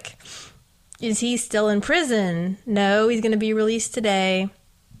Ulrich. Is he still in prison? No, he's going to be released today.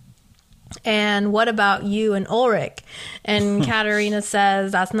 And what about you and Ulrich? And Katerina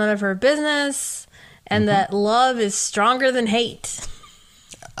says that's none of her business, and that love is stronger than hate.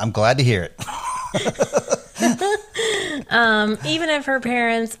 I'm glad to hear it. Even if her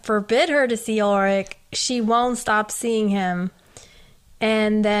parents forbid her to see Ulrich, she won't stop seeing him.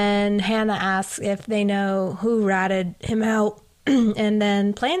 And then Hannah asks if they know who ratted him out, and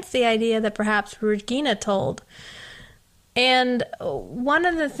then plants the idea that perhaps Regina told. And one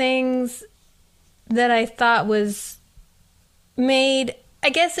of the things that I thought I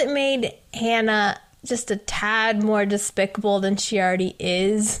guess it made Hannah just a tad more despicable than she already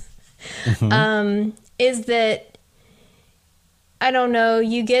is. Is that, I don't know,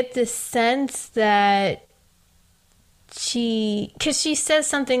 you get this sense that because she says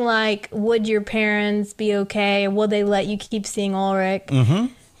something like, would your parents be okay? Or will they let you keep seeing Ulrich? And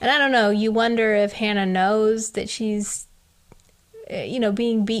I don't know, you wonder if Hannah knows that she's,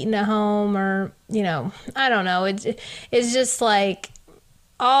 being beaten at home, or, I don't know. It's just like,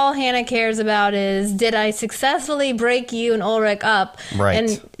 all Hannah cares about is, did I successfully break you and Ulrich up? Right.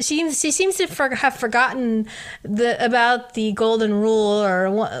 And she seems to have forgotten about the golden rule,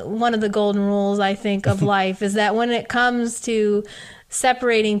 or one of the golden rules, I think, of life, is that when it comes to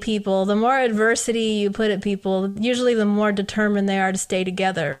separating people, the more adversity you put at people, usually the more determined they are to stay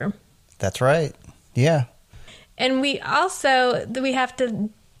together. That's right. Yeah. And we have to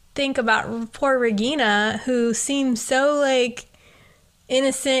think about poor Regina, who seems so, like,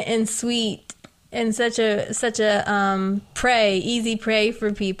 innocent and sweet, and such a easy prey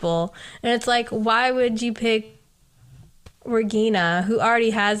for people. And it's like, why would you pick Regina, who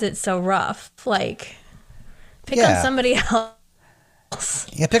already has it so rough? Like, pick on somebody else.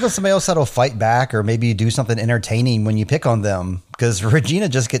 Yeah, pick on somebody else that'll fight back, or maybe do something entertaining when you pick on them, because Regina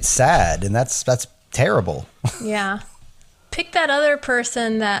just gets sad, and that's terrible. Yeah. Pick that other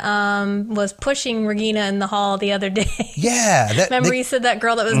person that was pushing Regina in the hall the other day. Yeah. Remember you said that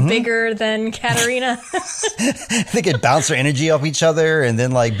girl that was bigger than Katerina? They could bounce their energy off each other and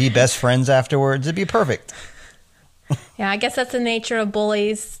then, like, be best friends afterwards. It'd be perfect. Yeah, I guess that's the nature of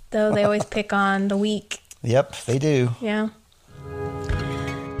bullies, though. They always pick on the weak. Yep, they do. Yeah.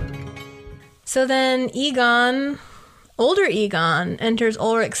 So then older Egon, enters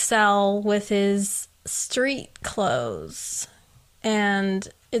Ulrich's cell with his street clothes, and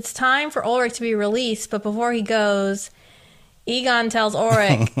it's time for Ulrich to be released, but before he goes, Egon tells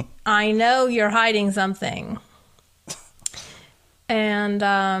Ulrich, I know you're hiding something. And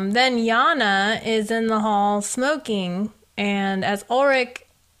then Jana is in the hall smoking, and as Ulrich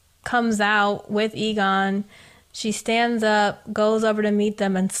comes out with Egon, she stands up, goes over to meet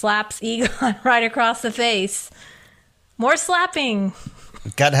them, and slaps Egon right across the face. More slapping.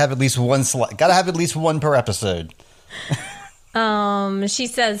 Got to have at least one. Got to have at least one per episode. She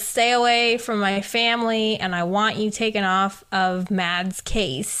says, "Stay away from my family, and I want you taken off of Mad's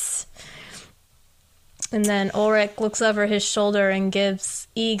case." And then Ulrich looks over his shoulder and gives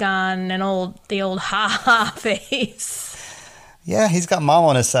Egon the old ha ha face. Yeah, he's got mom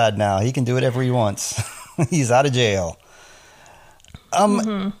on his side now. He can do whatever he wants. He's out of jail.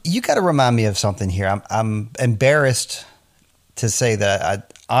 You got to remind me of something here. I'm embarrassed to say that I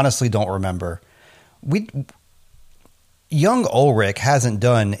honestly don't remember. Young Ulrich hasn't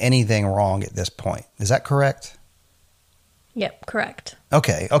done anything wrong at this point. Is that correct? Yep, correct.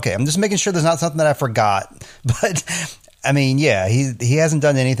 Okay. I'm just making sure there's not something that I forgot. But, I mean, yeah, he hasn't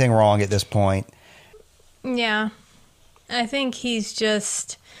done anything wrong at this point. Yeah. I think he's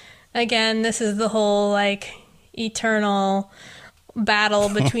just, again, this is the whole, like, eternal battle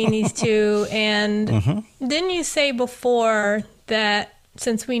between these two. And didn't you say before that,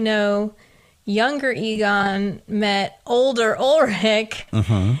 since we know younger Egon met older Ulrich,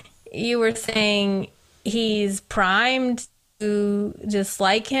 you were saying he's primed to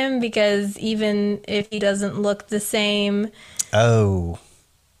dislike him because even if he doesn't look the same,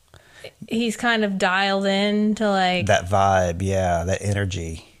 he's kind of dialed in to, like, that vibe, yeah, that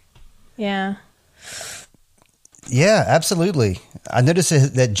energy. Yeah. Yeah, absolutely. I noticed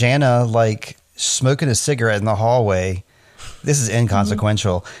that Jana, like, smoking a cigarette in the hallway. This is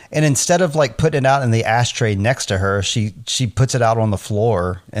inconsequential. And instead of, like, putting it out in the ashtray next to her, she puts it out on the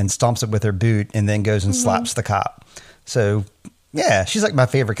floor and stomps it with her boot and then goes and slaps the cop. So, yeah, she's like my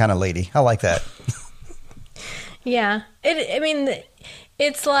favorite kind of lady. I like that. Yeah.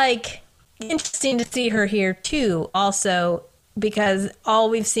 It's, like, interesting to see her here, too, also, because all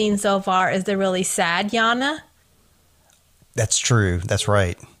we've seen so far is the really sad Jana. That's true. That's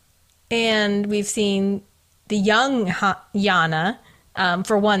right. And we've seen the young Jana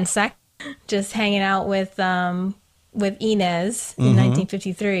for 1 second, just hanging out with Inez in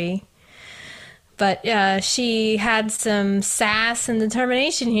 1953. But she had some sass and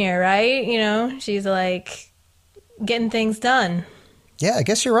determination here, right? You know, she's like getting things done. Yeah, I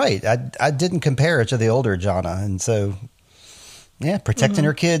guess you're right. I didn't compare it to the older Jana. And so, yeah, protecting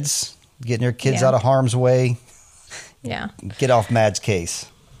her kids, getting her kids out of harm's way. Yeah. Get off Mad's case.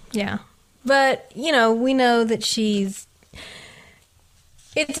 Yeah. But, you know, we know that she's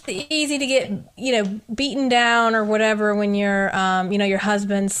It's easy to get, beaten down or whatever when you're, your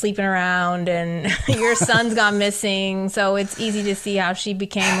husband's sleeping around and your son's gone missing. So it's easy to see how she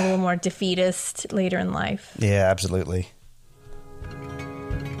became a little more defeatist later in life. Yeah, absolutely.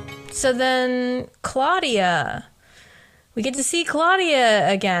 So then Claudia, we get to see Claudia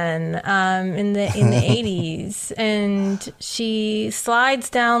again in the 80s, and she slides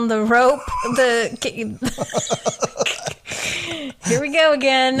down the rope. Here we go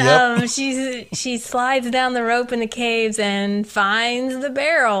again. Yep. She slides down the rope in the caves and finds the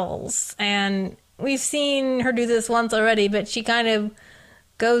barrels. And we've seen her do this once already, but she kind of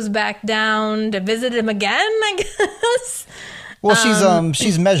goes back down to visit him again, I guess. Well,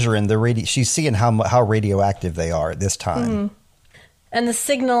 she's measuring the she's seeing how radioactive they are at this time. Mm-hmm. And the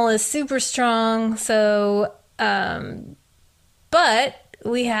signal is super strong. So, but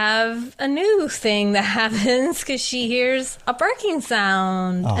we have a new thing that happens because she hears a barking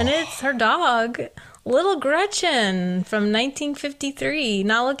sound, and it's her dog, little Gretchen from 1953,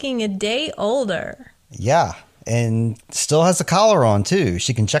 not looking a day older. Yeah. And still has a collar on, too.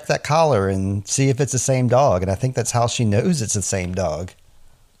 She can check that collar and see if it's the same dog. And I think that's how she knows it's the same dog.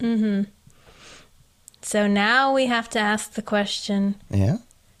 Mm-hmm. So now we have to ask the question. Yeah?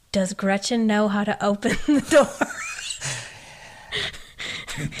 Does Gretchen know how to open the door?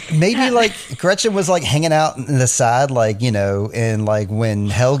 Maybe, Gretchen was, hanging out in the side, and,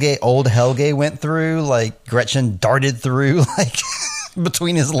 when old Helge went through, Gretchen darted through,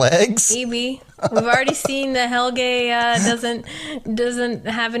 between his legs. Maybe. We've already seen that Helge doesn't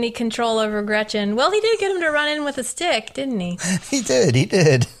have any control over Gretchen. Well, he did get him to run in with a stick, didn't he? He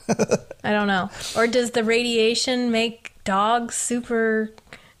did. I don't know. Or does the radiation make dogs super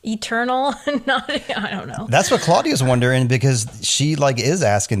eternal? I don't know. That's what Claudia's wondering, because she is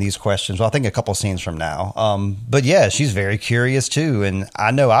asking these questions. Well, I think a couple scenes from now. But yeah, she's very curious too. And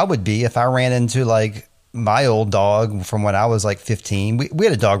I know I would be if I ran into my old dog from when I was 15. We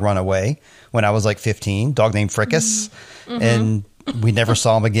had a dog run away when I was 15, dog named Frickus. Mm-hmm. And we never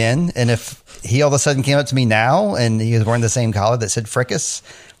saw him again. And if he all of a sudden came up to me now and he was wearing the same collar that said Frickus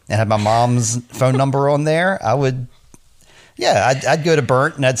and had my mom's phone number on there, I would, I'd go to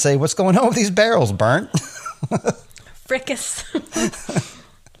Burnt and I'd say, "What's going on with these barrels, Burnt?" Frickus.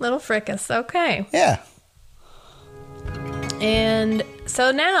 Little Frickus. Okay. Yeah. And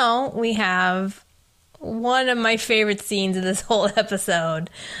so now we have one of my favorite scenes of this whole episode.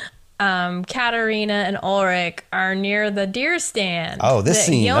 Katarina and Ulrich are near the deer stand. Oh, this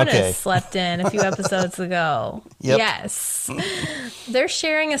scene. Jonas Okay. slept in a few episodes ago. Yep. Yes. They're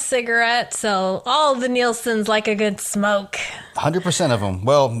sharing a cigarette, so all the Nielsen's like a good smoke. 100% of them.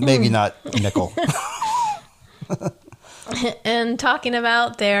 Well, maybe not nickel. And talking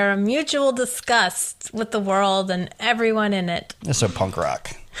about their mutual disgust with the world and everyone in it. It's so punk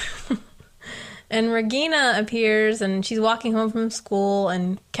rock. And Regina appears, and she's walking home from school,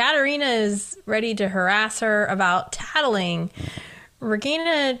 and Katarina is ready to harass her about tattling.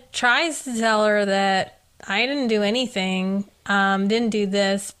 Regina tries to tell her that I didn't do anything, didn't do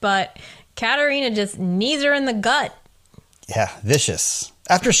this, but Katarina just knees her in the gut. Yeah, vicious.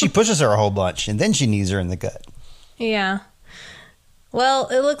 After she pushes her a whole bunch, and then she knees her in the gut. Yeah. Well,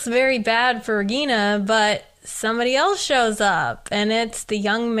 it looks very bad for Regina, but somebody else shows up, and it's the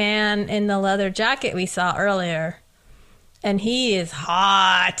young man in the leather jacket we saw earlier. And he is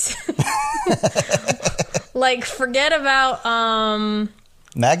hot. Forget about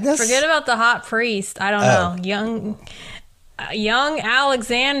Magnus? Forget about the hot priest. I don't know. Young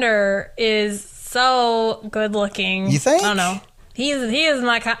Alexander is so good looking. You think? I don't know. He is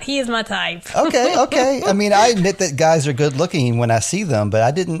my type. Okay. I mean, I admit that guys are good looking when I see them, but I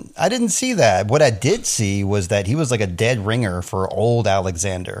didn't see that. What I did see was that he was like a dead ringer for old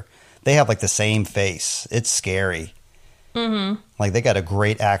Alexander. They have the same face. It's scary. Mm-hmm. They got a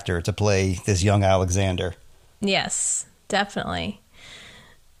great actor to play this young Alexander. Yes, definitely.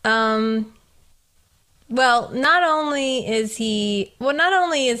 Well, not only is he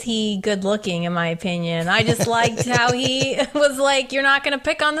good looking, in my opinion. I just liked how he was "You're not going to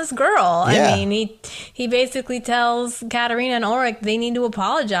pick on this girl." Yeah. I mean, he basically tells Katarina and Ulrich they need to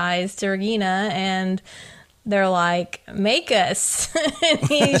apologize to Regina, and they're like, "Make us," and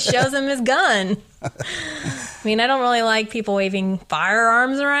he shows him his gun. I mean, I don't really like people waving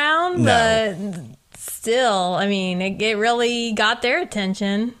firearms around, but still, I mean, it really got their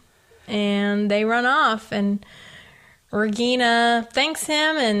attention. And they run off, and Regina thanks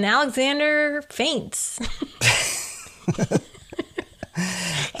him, and Alexander faints.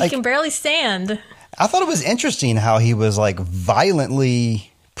 He can barely stand. I thought it was interesting how he was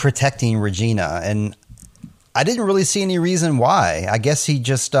violently protecting Regina, and I didn't really see any reason why. I guess he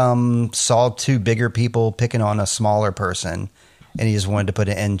just saw two bigger people picking on a smaller person, and he just wanted to put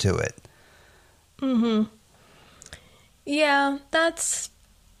an end to it. Mm-hmm. Yeah, that's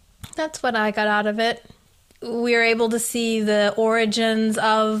what I got out of it. We were able to see the origins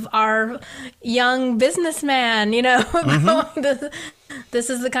of our young businessman, This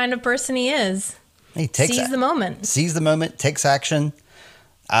is the kind of person he is. He Seize the moment. Sees the moment, takes action.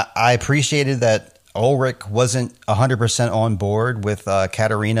 I appreciated that Ulrich wasn't 100% on board with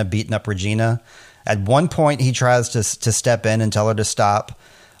Katerina beating up Regina. At one point, he tries to step in and tell her to stop.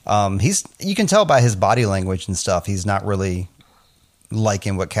 You can tell by his body language and stuff, he's not really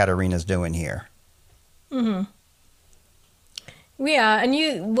liking what Katerina's doing here. Mm-hmm. Yeah, and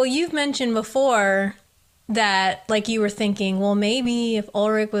you've mentioned before that, like, you were thinking, well, maybe if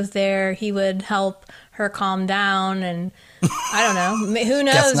Ulrich was there, he would help her calm down, and I don't know. Who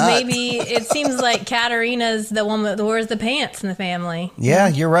knows? Maybe it seems like Katerina's the one that wears the pants in the family. Yeah,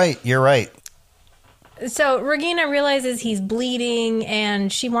 you're right. So Regina realizes he's bleeding,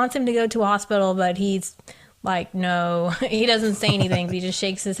 and she wants him to go to a hospital, but he's like, no. He doesn't say anything. He just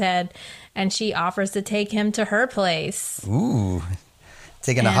shakes his head, and she offers to take him to her place. Ooh,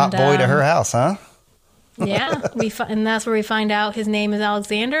 taking a hot boy to her house, huh? Yeah, and that's where we find out his name is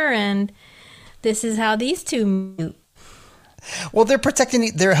Alexander, and this is how these two meet. Well,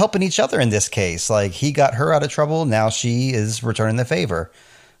 they're helping each other in this case. Like, he got her out of trouble, now she is returning the favor.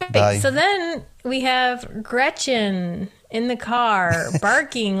 So then we have Gretchen in the car,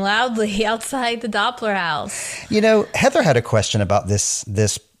 barking loudly outside the Doppler house. Heather had a question about this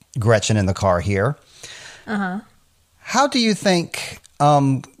Gretchen in the car here. Uh-huh. How do you think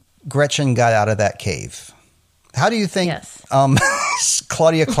Gretchen got out of that cave? How do you think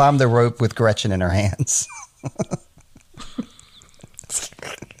Claudia climbed the rope with Gretchen in her hands?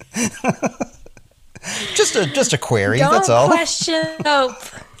 just a query. That's all. Don't question hope.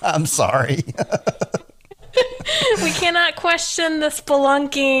 I'm sorry. We cannot question the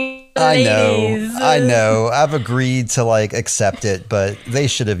spelunking ladies. I know. I've agreed to accept it, but they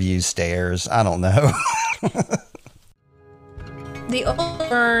should have used stairs. I don't know. The old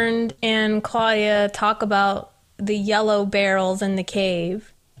Bernd and Claudia talk about the yellow barrels in the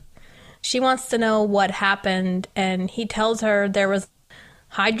cave. She wants to know what happened, and he tells her there was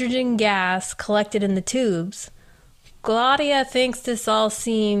hydrogen gas collected in the tubes. Claudia thinks this all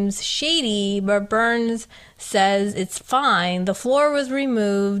seems shady, but Burns says it's fine. The floor was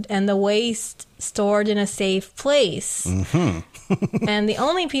removed and the waste stored in a safe place. Mm-hmm. And the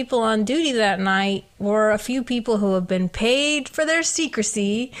only people on duty that night were a few people who have been paid for their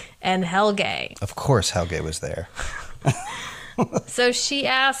secrecy and Helge. Of course Helge was there. So she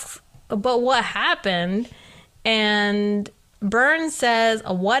asks, but what happened? And Burns says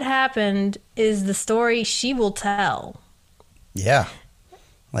what happened is the story she will tell. Yeah.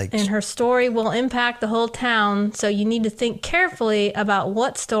 And her story will impact the whole town, so you need to think carefully about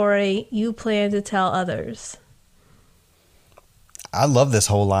what story you plan to tell others. I love this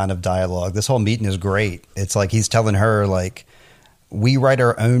whole line of dialogue. This whole meeting is great. It's like he's telling her, we write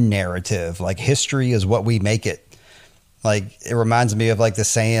our own narrative. History is what we make it. It reminds me of the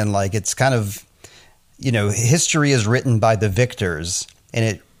saying, it's kind of, history is written by the victors, and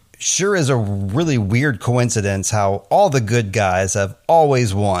it sure is a really weird coincidence how all the good guys have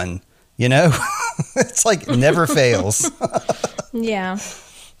always won, It's never fails. Yeah.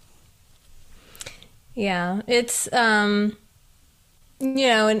 Yeah. It's, and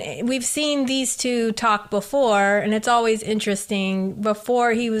we've seen these two talk before, and it's always interesting.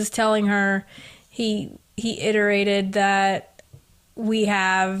 Before he was telling her, he iterated that we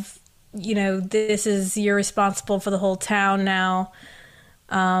have, you're responsible for the whole town now.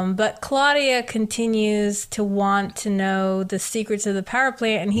 But Claudia continues to want to know the secrets of the power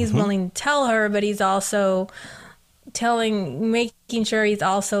plant, and he's willing to tell her, but he's also making sure he's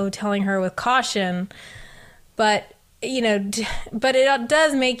also telling her with caution. But, but it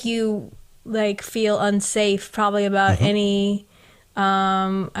does make you feel unsafe probably about any,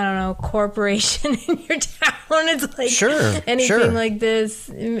 corporation in your town. It's anything like this.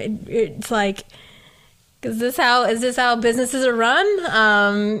 It's is this how businesses are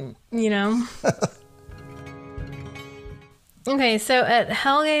run? Okay, so at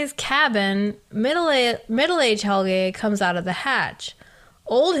Helge's cabin, middle-aged Helge comes out of the hatch.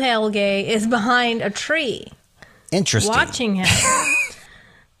 Old Helge is behind a tree. Interesting. Watching him.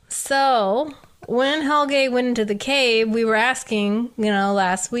 So, when Helge went into the cave, we were asking,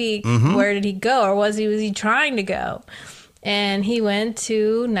 last week, where did he go, or was he trying to go? And he went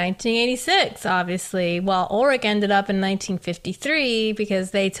to 1986, obviously, while Ulrich ended up in 1953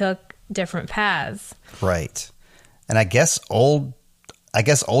 because they took different paths. Right. And I guess old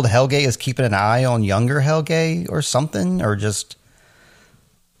Helge is keeping an eye on younger Helge or something, or just,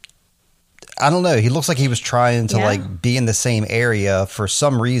 I don't know. He looks like he was trying to like be in the same area for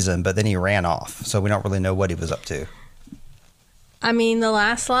some reason, but then he ran off. So we don't really know what he was up to. I mean, the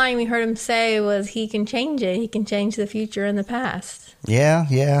last line we heard him say was he can change it. He can change the future and the past. Yeah.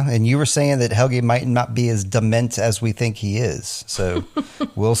 And you were saying that Helge might not be as dement as we think he is. So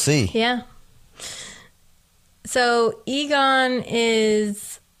we'll see. Yeah. So Egon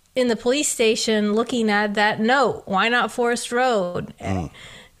is in the police station looking at that note. Why not Forest Road?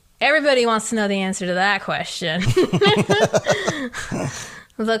 Everybody wants to know the answer to that question.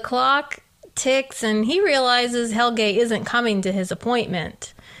 The clock ticks and he realizes Helge isn't coming to his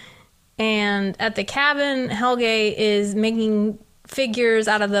appointment. And at the cabin, Helge is making figures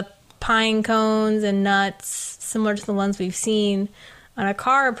out of the pine cones and nuts, similar to the ones we've seen. When a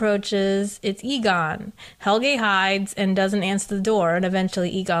car approaches, it's Egon. Helge hides and doesn't answer the door, and eventually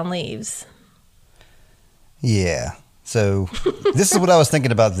Egon leaves. Yeah. So this is what I was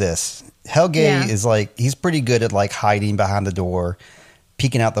thinking about this. Helge is like, he's pretty good at like hiding behind the door,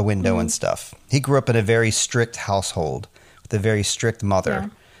 peeking out the window and stuff. He grew up in a very strict household with a very strict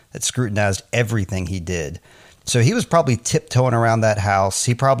mother that scrutinized everything he did. So he was probably tiptoeing around that house.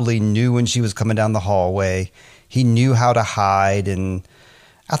 He probably knew when she was coming down the hallway. He knew how to hide, and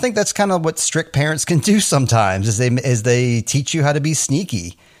I think that's kind of what strict parents can do sometimes, is they teach you how to be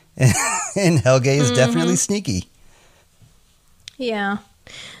sneaky. And Helge is definitely sneaky. Yeah.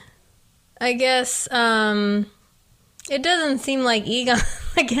 I guess it doesn't seem like Egon,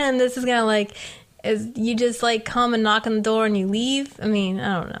 again, this is kind of like, you just like come and knock on the door and you leave? I mean,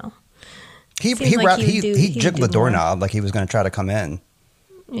 I don't know. He jiggled the doorknob like he was going to try to come in.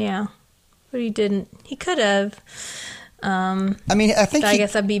 Yeah. But he didn't. He could have. I mean, I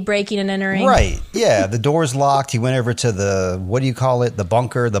guess I'd be breaking and entering. Right. Yeah. The door's locked. He went over to the, what do you call it? The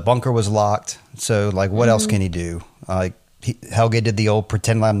bunker. The bunker was locked. So, like, what else can he do? Like, Helge did the old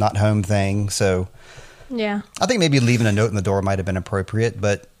pretend I'm not home thing. So, yeah. I think maybe leaving a note in the door might have been appropriate.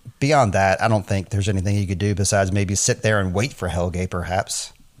 But beyond that, I don't think there's anything he could do besides maybe sit there and wait for Helge,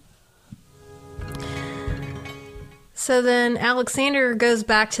 perhaps. So then Alexander goes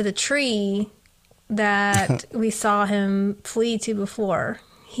back to the tree that we saw him flee to before.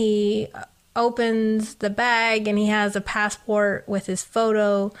 He opens the bag and he has a passport with his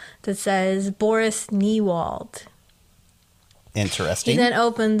photo that says Boris Niewald. Interesting. He then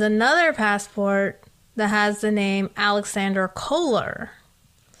opens another passport that has the name Alexander Kohler.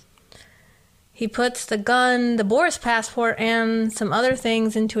 He puts the gun, the Boris passport, and some other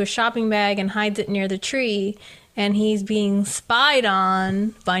things into a shopping bag and hides it near the tree. And he's being spied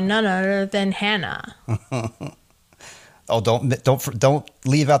on by none other than Hannah. Oh, don't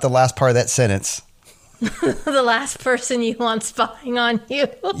leave out the last part of that sentence. The last person you want spying on you.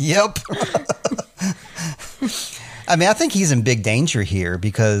 Yep. I mean, I think he's in big danger here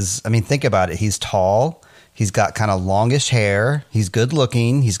because, I mean, think about it. He's tall. He's got kind of longish hair. He's good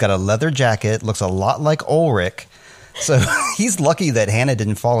looking. He's got a leather jacket. Looks a lot like Ulrich. So he's lucky that Hannah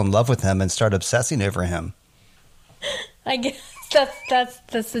didn't fall in love with him and start obsessing over him. I guess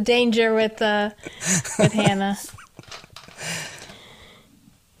that's the danger with Hannah.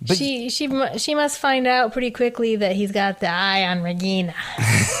 But she must find out pretty quickly that he's got the eye on Regina.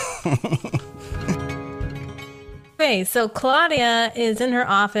 Okay, so Claudia is in her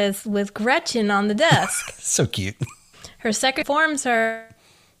office with Gretchen on the desk. So cute. Her secretary informs her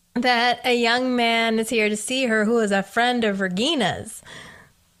that a young man is here to see her who is a friend of Regina's.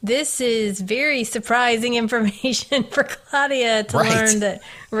 This is very surprising information for Claudia to learn that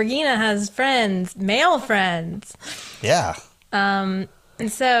Regina has friends, male friends. Yeah. And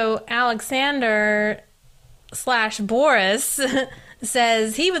so Alexander / Boris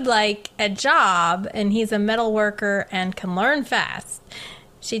says he would like a job and he's a metal worker and can learn fast.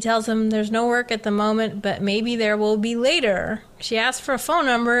 She tells him there's no work at the moment, but maybe there will be later. She asks for a phone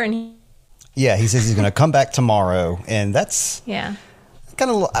number and he says he's going to come back tomorrow, and that's... Yeah. Kind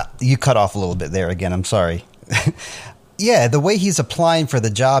of, you cut off a little bit there again. I'm sorry. Yeah, the way he's applying for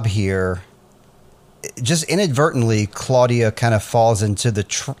the job here, just inadvertently, Claudia kind of falls into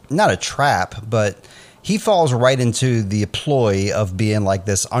the not a trap, but he falls right into the ploy of being like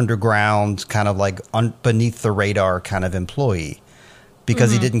this underground kind of like beneath the radar kind of employee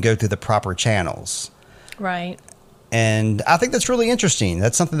because he didn't go through the proper channels. Right. And I think that's really interesting.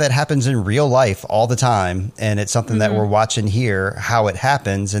 That's something that happens in real life all the time. And it's something that we're watching here, how it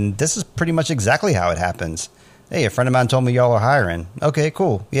happens. And this is pretty much exactly how it happens. Hey, a friend of mine told me y'all are hiring. Okay,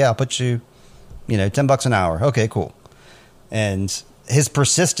 cool. Yeah, I'll put you, $10 an hour. Okay, cool. And his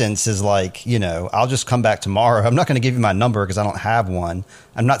persistence is like, I'll just come back tomorrow. I'm not going to give you my number because I don't have one.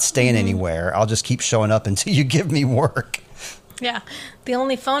 I'm not staying anywhere. I'll just keep showing up until you give me work. Yeah. The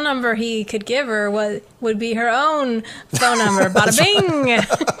only phone number he could give her would be her own phone number. Bada bing!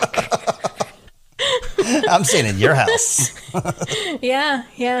 I'm staying in your house.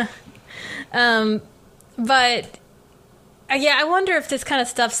 Yeah. But I wonder if this kind of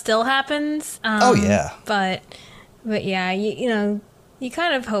stuff still happens. Oh, yeah. But yeah, you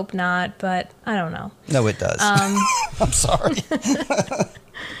kind of hope not, but I don't know. No, it does. I'm sorry.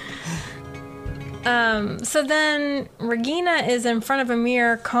 So then Regina is in front of a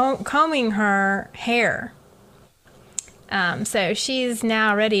mirror combing her hair. So she's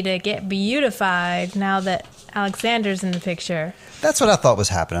now ready to get beautified now that Alexander's in the picture. That's what I thought was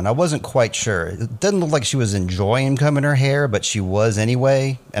happening. I wasn't quite sure. It didn't look like she was enjoying combing her hair, but she was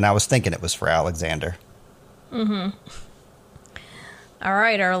anyway, and I was thinking it was for Alexander. Mm-hmm. All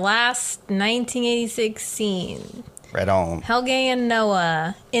right, our last 1986 scene. Right on. Helge and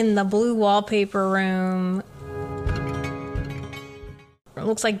Noah in the blue wallpaper room. It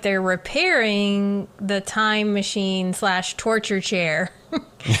looks like they're repairing the time machine / torture chair.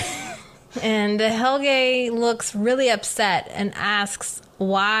 And Helge looks really upset and asks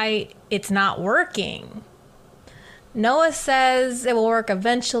why it's not working. Noah says it will work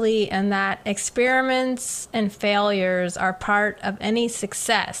eventually and that experiments and failures are part of any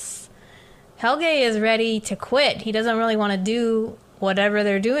success. Helge is ready to quit. He doesn't really want to do whatever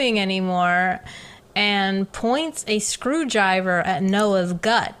they're doing anymore and points a screwdriver at Noah's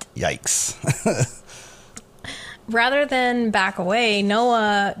gut. Yikes. Rather than back away,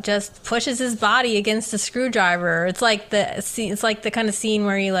 Noah just pushes his body against the screwdriver. It's like the kind of scene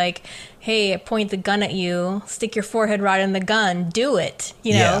where you like, hey, I point the gun at you, stick your forehead right in the gun, do it,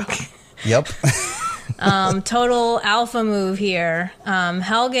 know? Yep. Total alpha move here.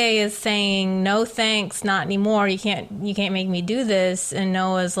 Helge is saying, no thanks, not anymore. You can't make me do this. And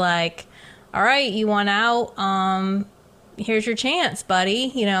Noah's like, all right, you want out? Here's your chance,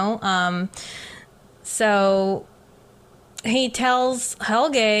 buddy. So he tells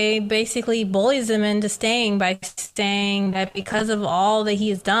Helge, basically bullies him into staying by saying that because of all that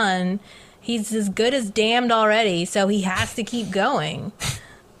he's done, he's as good as damned already, so he has to keep going.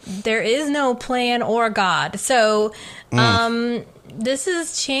 There is no plan or God. So this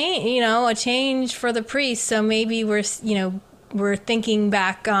is a change for the priest. So maybe we're thinking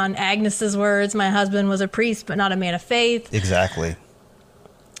back on Agnes's words, my husband was a priest but not a man of faith. Exactly.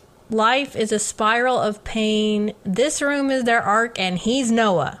 Life is a spiral of pain. This room is their ark, and he's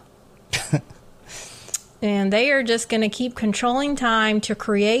Noah. And they are just going to keep controlling time to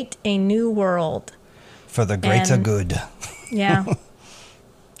create a new world. For the greater good. Yeah.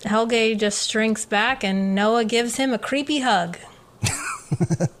 Helge just shrinks back, and Noah gives him a creepy hug.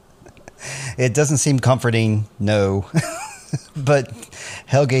 It doesn't seem comforting, no. But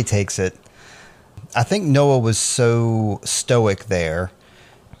Helge takes it. I think Noah was so stoic there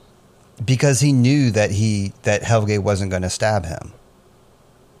because he knew that Helge wasn't going to stab him.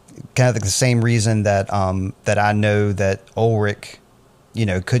 Kind of the same reason that I know that Ulrich,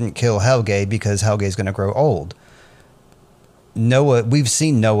 couldn't kill Helge because Helge is going to grow old. Noah, we've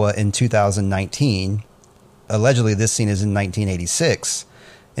seen Noah in 2019. Allegedly, this scene is in 1986.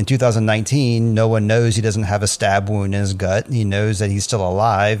 In 2019, Noah knows he doesn't have a stab wound in his gut. He knows that he's still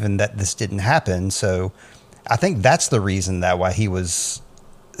alive and that this didn't happen. So I think that's the reason why he was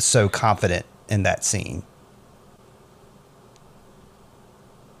so confident in that scene.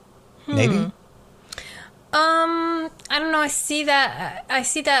 Maybe? I don't know. I see that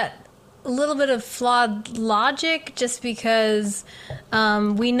a little bit of flawed logic just because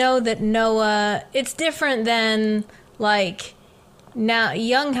we know that Noah, it's different than like now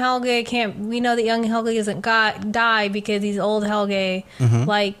young Helge we know that young Helge doesn't die because he's old Helge. Mm-hmm.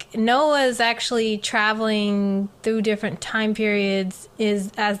 Like Noah is actually traveling through different time periods is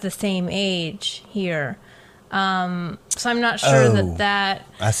as the same age here. So I'm not sure that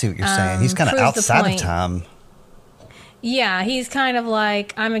I see what you're saying. He's kind of outside of time. Yeah, he's kind of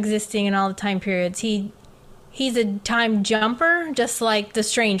like, I'm existing in all the time periods. He's a time jumper, just like the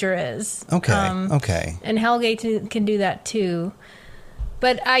stranger is. Okay. And Helge can do that too.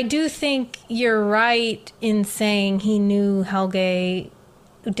 But I do think you're right in saying he knew Helge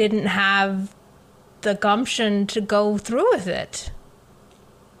didn't have the gumption to go through with it.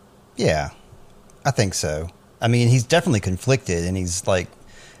 Yeah, I think so. I mean, he's definitely conflicted, and he's like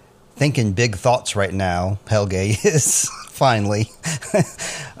thinking big thoughts right now. Helge is finally.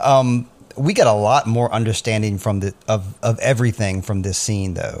 We got a lot more understanding of everything from this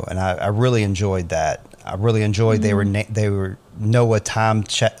scene, though, and I really enjoyed that. I really enjoyed they were Noah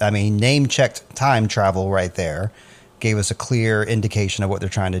name checked time travel right there. Gave us a clear indication of what they're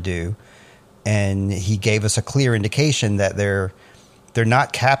trying to do, and he gave us a clear indication that they're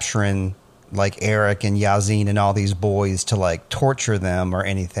not capturing like Eric and Yazin and all these boys to like torture them or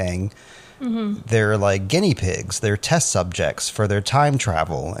anything. Mm-hmm. They're like guinea pigs. They're test subjects for their time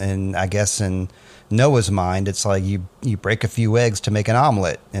travel. And I guess in Noah's mind, it's like you break a few eggs to make an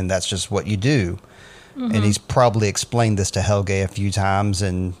omelet, and that's just what you do. Mm-hmm. And he's probably explained this to Helge a few times,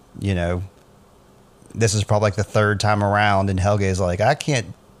 and this is probably like the third time around, and Helge is like, I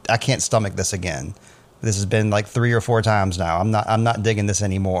can't stomach this again. This has been like 3 or 4 times now. I'm not digging this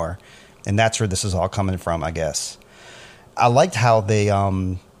anymore. And that's where this is all coming from, I guess. I liked how they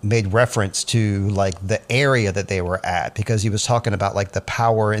made reference to like the area that they were at, because he was talking about like the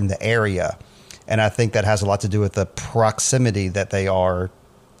power in the area. And I think that has a lot to do with the proximity that they are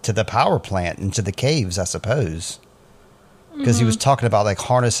to the power plant and to the caves, I suppose. Because he was talking about like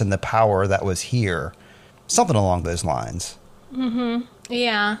harnessing the power that was here. Something along those lines. Mm-hmm.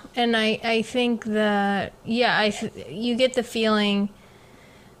 Yeah. And I think that, you get the feeling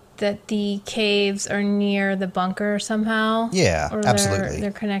that the caves are near the bunker somehow. Yeah, or absolutely.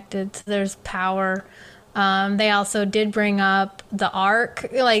 They're connected. So there's power. They also did bring up the Ark,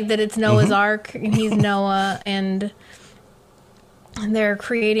 like that it's Noah's Ark, and he's Noah, and they're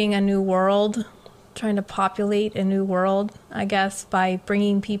creating a new world, trying to populate a new world, I guess, by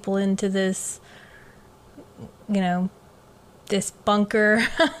bringing people into this, this bunker.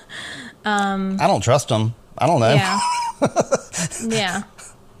 I don't trust them. I don't know. Yeah. Yeah.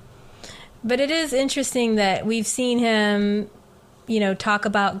 But it is interesting that we've seen him, talk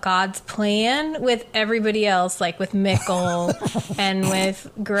about God's plan with everybody else, like with Mikkel and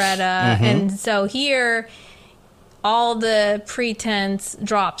with Greta. Mm-hmm. And so here, all the pretense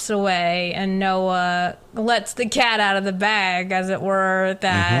drops away, and Noah lets the cat out of the bag, as it were,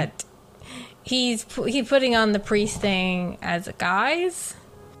 that he's putting on the priest thing as a guise.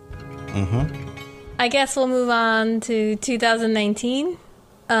 Mm-hmm. I guess we'll move on to 2019.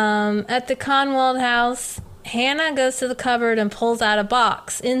 At the Conwald house, Hannah goes to the cupboard and pulls out a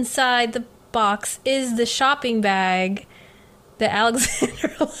box. Inside the box is the shopping bag that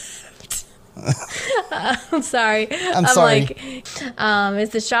Alexander left. I'm sorry. I'm sorry. Like,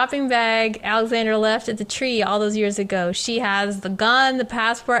 it's the shopping bag Alexander left at the tree all those years ago. She has the gun, the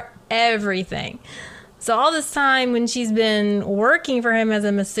passport, everything. So all this time when she's been working for him as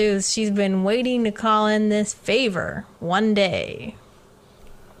a masseuse, she's been waiting to call in this favor one day.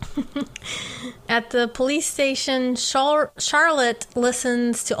 At the police station, Charlotte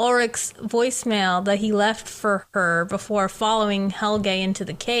listens to Ulrich's voicemail that he left for her before following Helge into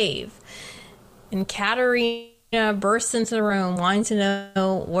the cave. And Katerina bursts into the room, wanting to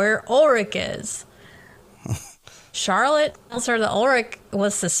know where Ulrich is. Charlotte tells her that Ulrich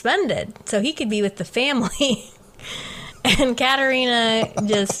was suspended, so he could be with the family. And Katerina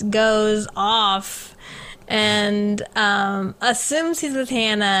just goes off and assumes he's with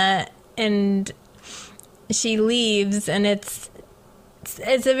Hannah, and she leaves. And it's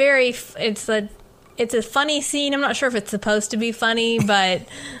a funny scene. I'm not sure if it's supposed to be funny, but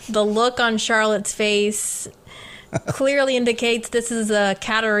the look on Charlotte's face clearly indicates this is a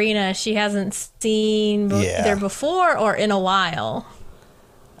Katerina she hasn't seen there before or in a while.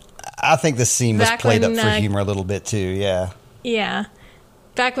 I think this scene was played up for humor a little bit too. Yeah. Yeah.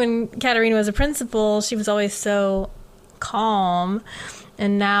 Back when Katerina was a principal, she was always so calm,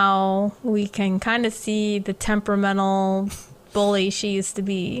 and now we can kind of see the temperamental bully she used to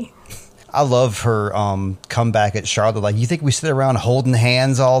be. I love her comeback at Charlotte. Like, you think we sit around holding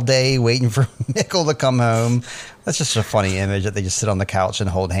hands all day waiting for Mikkel to come home? That's just a funny image that they just sit on the couch and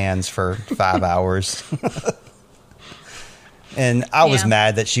hold hands for 5 hours. And I was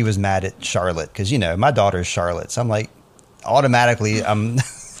mad that she was mad at Charlotte because, my daughter's Charlotte. So I'm like, automatically, I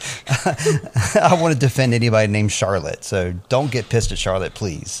want to defend anybody named Charlotte. So don't get pissed at Charlotte,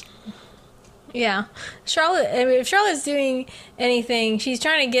 please. Yeah. Charlotte, if Charlotte's doing anything, she's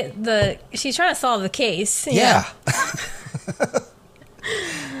trying to solve the case. Yeah.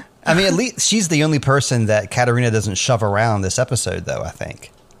 I mean, at least she's the only person that Katerina doesn't shove around this episode, though, I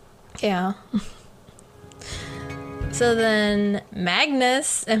think. Yeah. So then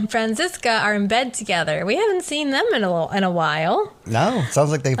Magnus and Franziska are in bed together. We haven't seen them in a while. No,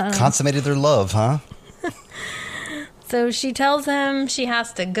 sounds like they've consummated their love, huh? So she tells him she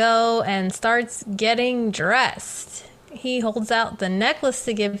has to go and starts getting dressed. He holds out the necklace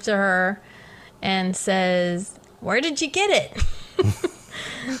to give to her and says, "Where did you get it?"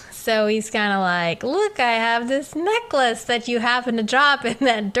 So he's kind of like, "Look, I have this necklace that you happen to drop in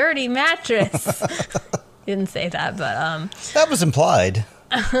that dirty mattress." didn't say that, but that was implied.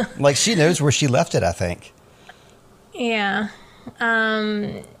 Like she knows where she left it, I think. Yeah.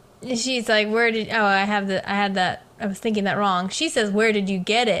 She's like, I was thinking that wrong. She says, where did you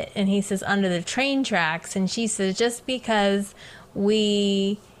get it? And he says, under the train tracks. And she says, just because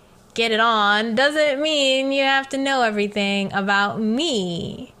we get it on doesn't mean you have to know everything about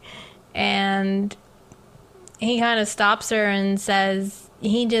me. And he kind of stops her and says,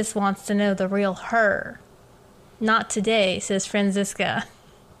 he just wants to know the real her. Not today, says Franziska.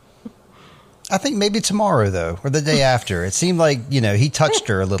 I think maybe tomorrow, though, or the day after. It seemed like, he touched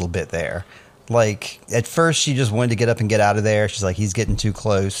her a little bit there. Like, at first, she just wanted to get up and get out of there. She's like, he's getting too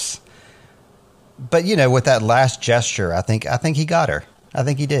close. But, with that last gesture, I think he got her. I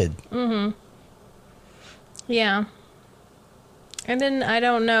think he did. Mm-hmm. Yeah. And then I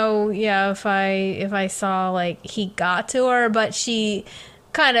don't know, if I saw, like, he got to her, but she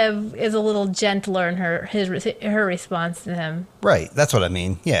kind of is a little gentler in her response to him. Right. That's what I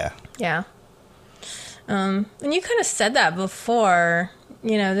mean. Yeah. Yeah. And you kind of said that before.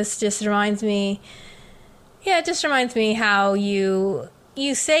 This just reminds me. Yeah, it just reminds me how you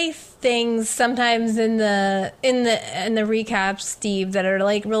say things sometimes in the recaps, Steve, that are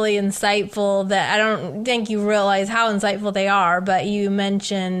like really insightful. That I don't think you realize how insightful they are. But you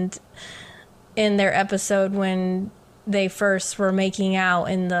mentioned in their episode when they first were making out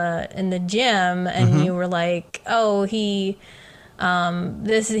in the gym, and you were like, "Oh, he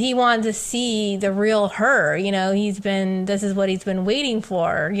wanted to see the real her. This is what he's been waiting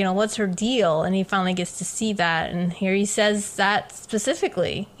for. What's her deal?" And he finally gets to see that, and here he says that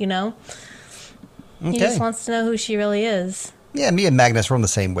specifically. He just wants to know who she really is. Yeah, me and Magnus were on the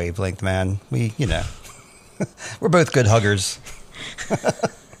same wavelength, man. We, we're both good huggers.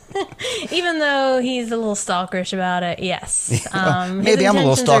 Even though he's a little stalkerish about it, yes. Maybe I'm a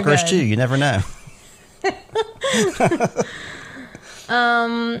little stalkerish too. You never know.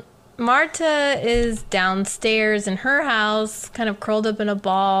 Marta is downstairs in her house, kind of curled up in a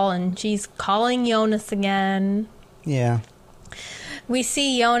ball, and she's calling Jonas again. Yeah. We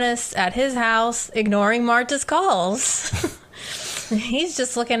see Jonas at his house ignoring Marta's calls. He's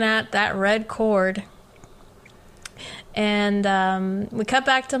just looking at that red cord. And we cut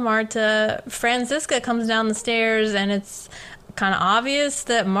back to Marta. Franziska comes down the stairs, and it's kind of obvious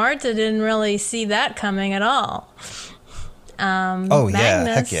that Marta didn't really see that coming at all. Magnus, yeah,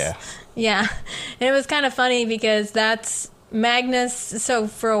 heck yeah. Yeah, and it was kind of funny because that's Magnus. So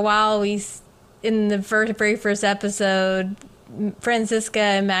for a while, in the very first episode, Franziska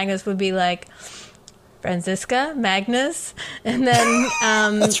and Magnus would be like, Franziska, Magnus, and then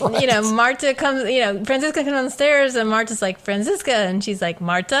That's right. Marta comes. Franziska comes downstairs, and Marta's like Franziska, and she's like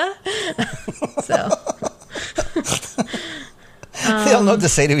Marta. So they don't know what to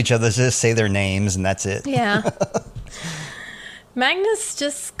say to each other; just say their names, and that's it. Yeah. Magnus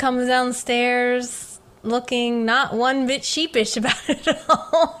just comes downstairs looking not one bit sheepish about it at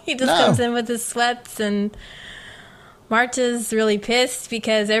all. He just comes in with his sweats, and Marta's really pissed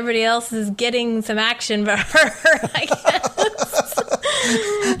because everybody else is getting some action but her, I guess.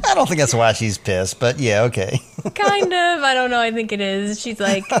 I don't think that's why she's pissed, but yeah, okay. Kind of. I don't know. I think it is. She's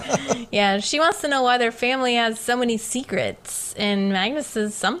like, yeah, she wants to know why their family has so many secrets. And Magnus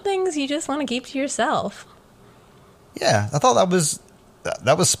says, some things you just want to keep to yourself. Yeah, I thought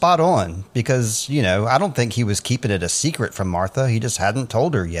that was spot on because, I don't think he was keeping it a secret from Martha. He just hadn't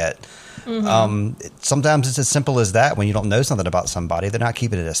told her yet. Mm-hmm. Sometimes it's as simple as that. When you don't know something about somebody, they're not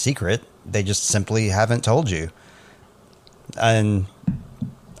keeping it a secret. They just simply haven't told you. And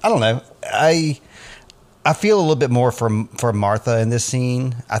I don't know. I feel a little bit more for Martha in this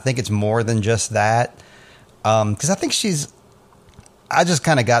scene. I think it's more than just that. Because I think I just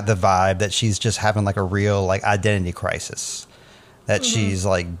kind of got the vibe that she's just having like a real like identity crisis. That she's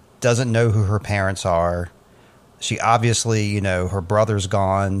like doesn't know who her parents are. She obviously, her brother's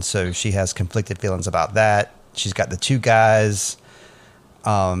gone, so she has conflicted feelings about that. She's got the two guys.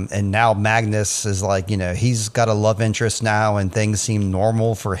 And now Magnus is like, he's got a love interest now and things seem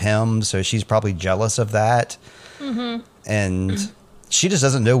normal for him. So she's probably jealous of that. Mm-hmm. And she just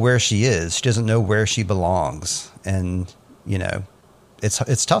doesn't know where she is. She doesn't know where she belongs. And,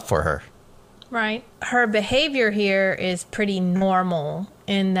 it's tough for her. Right. Her behavior here is pretty normal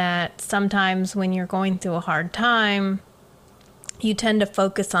in that sometimes when you're going through a hard time, you tend to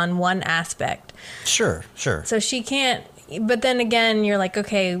focus on one aspect. Sure. So she can't, but then again, you're like,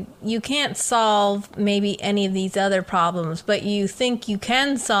 okay, you can't solve maybe any of these other problems, but you think you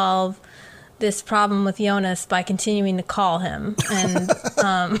can solve this problem with Jonas by continuing to call him. And,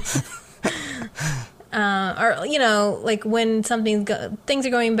 or, like when things are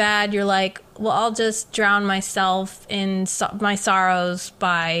going bad, you're like, I'll just drown myself in my sorrows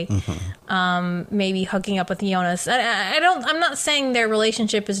by maybe hooking up with Jonas. I'm not saying their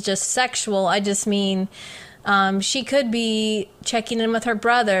relationship is just sexual. I just mean she could be checking in with her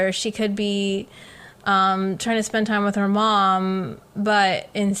brother. She could be trying to spend time with her mom, but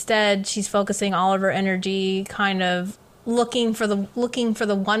instead she's focusing all of her energy kind of looking for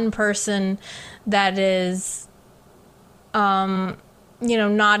the one person that is not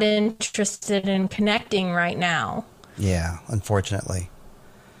interested in connecting right now. Yeah, unfortunately.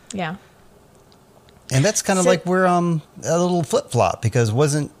 Yeah. And that's kind of like we're a little flip-flop, because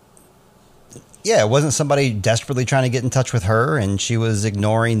wasn't somebody desperately trying to get in touch with her and she was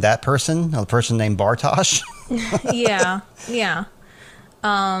ignoring that person, a person named Bartosz? Yeah.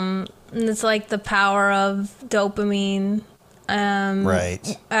 And it's like the power of dopamine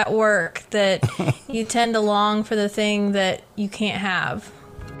right. at work, that you tend to long for the thing that you can't have.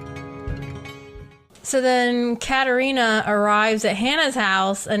 So then Katerina arrives at Hannah's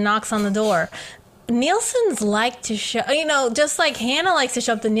house and knocks on the door. Nielsen's like to show, just like Hannah likes to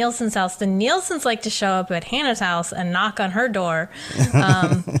show up to Nielsen's house, the Nielsens like to show up at Hannah's house and knock on her door.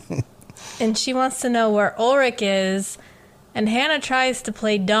 And she wants to know where Ulrich is. And Hannah tries to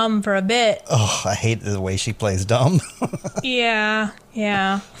play dumb for a bit. Oh, I hate the way she plays dumb. Yeah.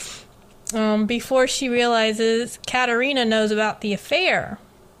 Before she realizes Katerina knows about the affair.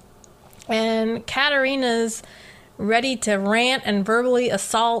 And Katerina's ready to rant and verbally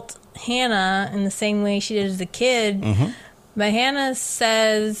assault Hannah in the same way she did as a kid. Mm-hmm. But Hannah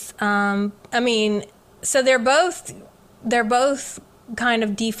says, so they're both kind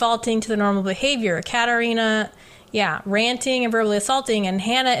of defaulting to the normal behavior. Katerina, ranting and verbally assaulting, and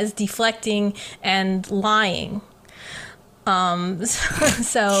Hannah is deflecting and lying.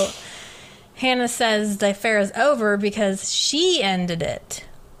 So Hannah says the affair is over because she ended it.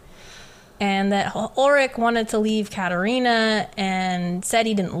 And that Ulrich wanted to leave Katerina and said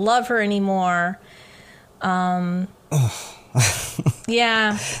he didn't love her anymore.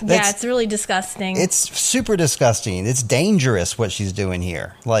 It's really disgusting. It's super disgusting. It's dangerous what she's doing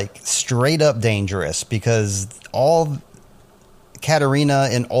here. Like, straight up dangerous, because all Katerina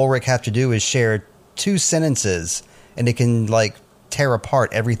and Ulrich have to do is share 2 sentences and it can, like, tear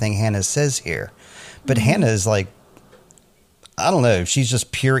apart everything Hannah says here. But Hannah is like, I don't know, she's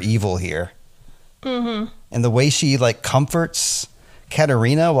just pure evil here. Mm-hmm. And the way she, like, comforts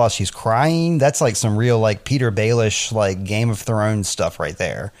Katerina while she's crying, that's like some real, like, Peter Baelish, like, Game of Thrones stuff right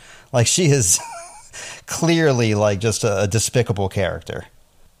there. Like, she is clearly, like, just a despicable character.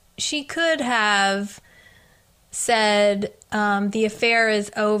 She could have said, the affair is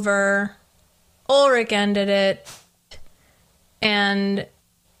over, Ulrich ended it, and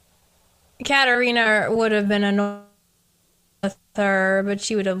Katerina would have been annoyed with her, but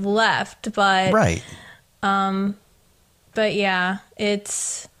she would have left. But right. But yeah,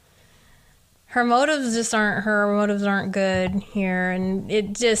 it's her motives aren't good here, and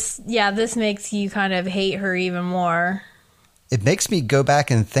it just this makes you kind of hate her even more. It makes me go back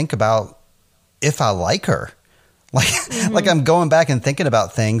and think about if I like her. Like, like I'm going back and thinking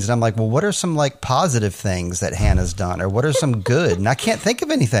about things, and I'm like, well, what are some, like, positive things that Hannah's done, or what are some good? And I can't think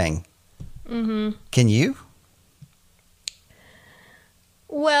of anything. Mm-hmm. Can you?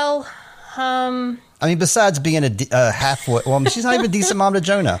 Well, besides being a halfway, well, she's not even a decent mom to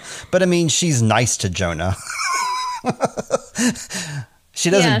Jonah, but I mean, she's nice to Jonah. She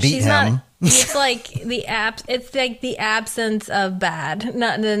doesn't beat him. It's like the absence of bad,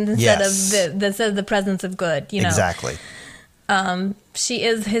 not instead of the presence of good. Exactly. She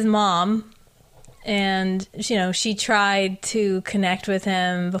is his mom, and she tried to connect with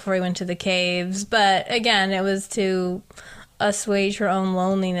him before he went to the caves, but again, it was to assuage her own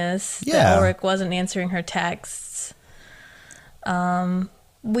loneliness. That Ulrich wasn't answering her texts.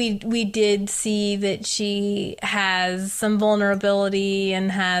 We did see that she has some vulnerability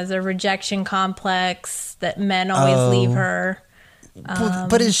and has a rejection complex, that men always leave her.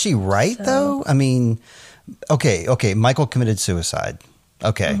 But is she right, though? I mean, okay, Michael committed suicide.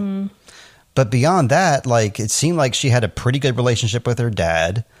 Okay. Mm-hmm. But beyond that, like, it seemed like she had a pretty good relationship with her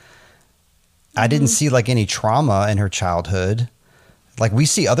dad. I didn't see, like, any trauma in her childhood. Like, we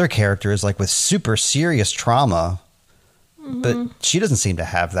see other characters, like, with super serious trauma, but she doesn't seem to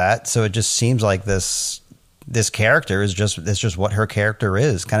have that. So it just seems like this character is just what her character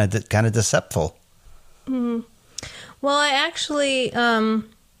is, kind of deceptive. Mm-hmm. Well, I actually,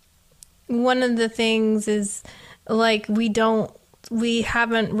 one of the things is, like, we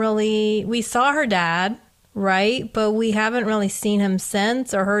saw her dad, right? But we haven't really seen him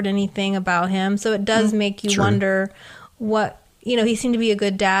since or heard anything about him. So it does make you wonder what he seemed to be a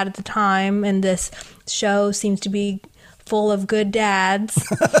good dad at the time, and this show seems to be full of good dads,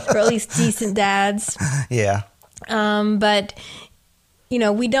 or at least decent dads. Yeah. But,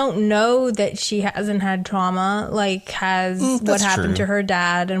 we don't know that she hasn't had trauma, like what happened to her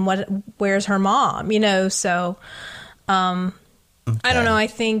dad and where's her mom, so, okay. I don't know. I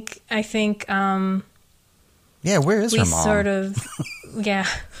think, yeah, where is her mom? Sort of, yeah.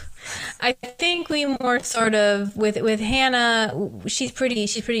 I think we more sort of with Hannah. She's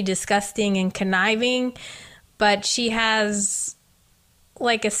pretty disgusting and conniving, but she has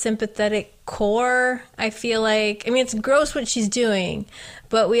like a sympathetic core. I feel like. I mean, it's gross what she's doing,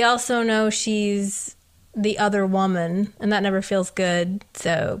 but we also know she's the other woman, and that never feels good.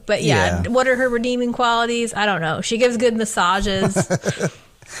 So, but yeah, what are her redeeming qualities? I don't know. She gives good massages.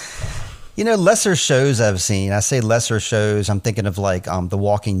 Lesser shows I've seen, I say lesser shows, I'm thinking of like The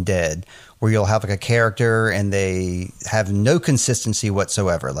Walking Dead, where you'll have like a character and they have no consistency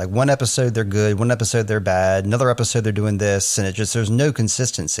whatsoever. Like one episode they're good, one episode they're bad, another episode they're doing this, and there's no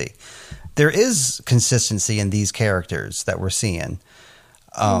consistency. There is consistency in these characters that we're seeing.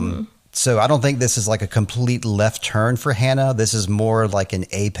 So I don't think this is like a complete left turn for Hannah. This is more like an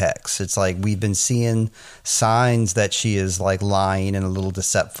apex. It's like we've been seeing signs that she is like lying and a little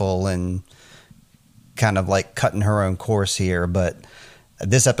deceitful and kind of like cutting her own course here. But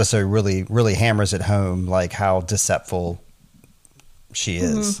this episode really, really hammers it home, like how deceitful she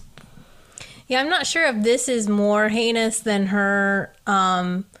is. Yeah, I'm not sure if this is more heinous than her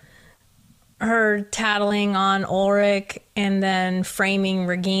tattling on Ulrich and then framing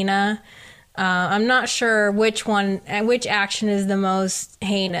Regina. I'm not sure which action is the most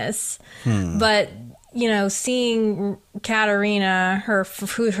heinous. But, seeing Katerina, her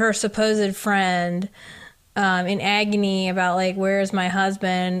supposed friend, in agony about like, where's my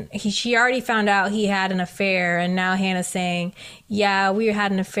husband? She already found out he had an affair, and now Hannah's saying, yeah, we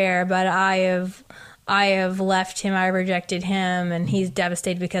had an affair, but I have left him, I rejected him, and he's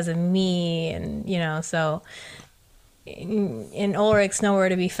devastated because of me, and, so... And Ulrich's nowhere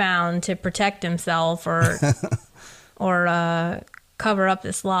to be found to protect himself or cover up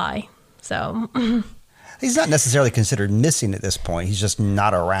this lie. So... He's not necessarily considered missing at this point. He's just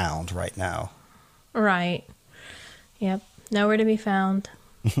not around right now. Right. Yep. Nowhere to be found.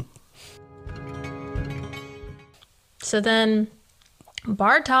 So then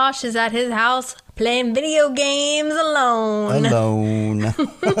Bartosz is at his house playing video games alone.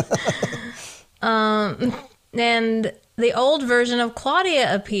 And the old version of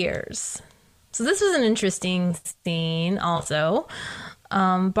Claudia appears. So this was an interesting scene also.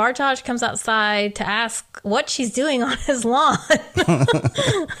 Bartosz comes outside to ask what she's doing on his lawn.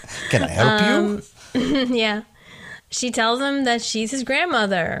 Can I help you? Yeah. She tells him that she's his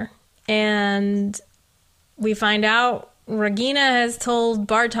grandmother. And we find out Regina has told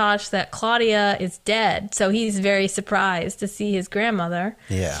Bartosz that Claudia is dead. So he's very surprised to see his grandmother.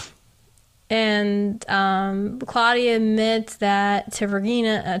 Yeah. And Claudia admits to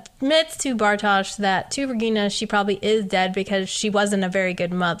Bartosz that to Regina she probably is dead because she wasn't a very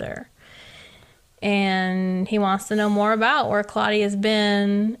good mother. And he wants to know more about where Claudia's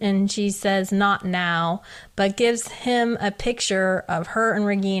been, and she says not now, but gives him a picture of her and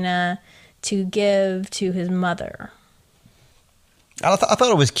Regina to give to his mother. I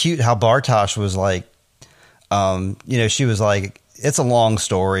thought it was cute how Bartosz was like, she was like, it's a long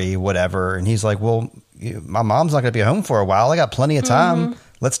story, whatever. And he's like, well, my mom's not going to be home for a while. I got plenty of time.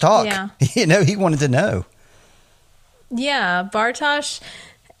 Let's talk. Yeah. He wanted to know. Yeah. Bartosz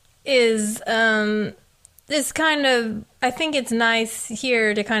is kind of, I think it's nice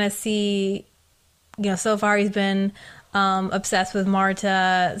here to kind of see, so far he's been obsessed with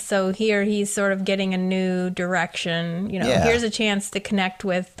Marta. So here he's sort of getting a new direction. Here's a chance to connect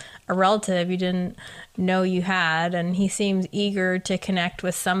with a relative you didn't know you had, and he seems eager to connect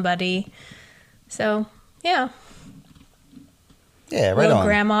with somebody. So, yeah. Yeah, right Will on.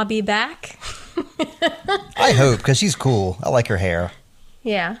 Grandma be back? I hope, because she's cool. I like her hair.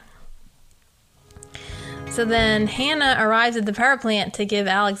 Yeah. So then Hannah arrives at the power plant to give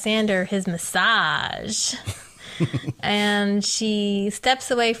Alexander his massage. And she steps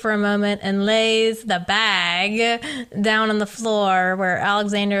away for a moment and lays the bag down on the floor where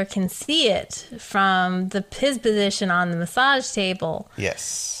Alexander can see it from his position on the massage table.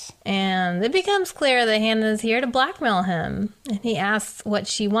 Yes. And it becomes clear that Hannah is here to blackmail him. And he asks what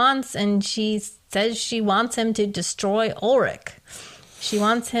she wants, and she says she wants him to destroy Ulrich. She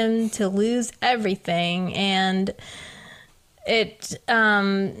wants him to lose everything. And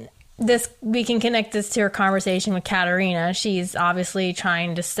we can connect this to her conversation with Katerina. She's obviously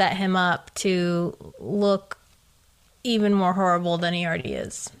trying to set him up to look even more horrible than he already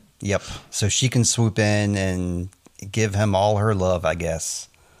is. Yep. So she can swoop in and give him all her love, I guess.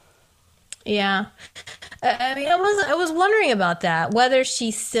 Yeah. I mean, I was wondering about that, whether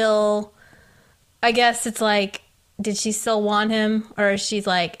she still, I guess it's like, did she still want him? Or is she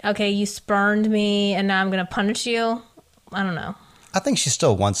like, okay, you spurned me and now I'm going to punish you? I don't know. I think she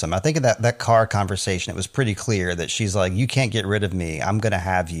still wants him. I think in that car conversation, it was pretty clear that she's like, you can't get rid of me. I'm going to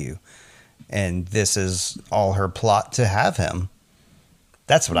have you. And this is all her plot to have him.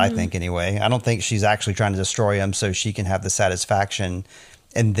 That's what I think anyway. I don't think she's actually trying to destroy him so she can have the satisfaction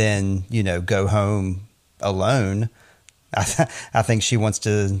and then, go home alone. I think she wants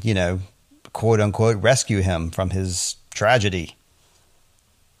to, quote unquote, rescue him from his tragedy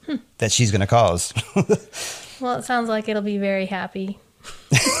that she's going to cause. Well, it sounds like it'll be very happy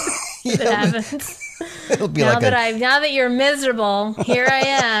if it happens. It'll be now that you're miserable, here I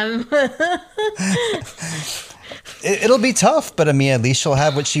am. It'll be tough, but I mean, at least she'll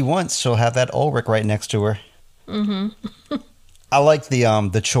have what she wants. She'll have that Ulrich right next to her. Mm-hmm. I like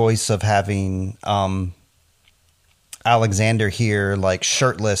the choice of having Alexander here, like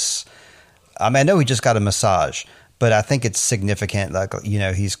shirtless. I mean, I know he just got a massage, but I think it's significant. Like,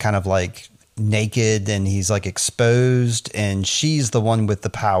 he's kind of like naked and he's like exposed, and she's the one with the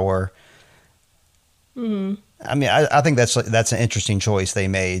power. Mm-hmm. I mean, I think that's an interesting choice they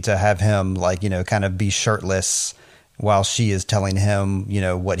made to have him like, kind of be shirtless while she is telling him,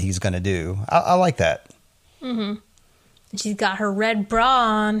 what he's going to do. I like that. Mm-hmm. She's got her red bra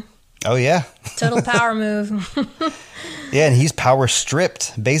on. Oh, yeah. Total power move. Yeah, and he's power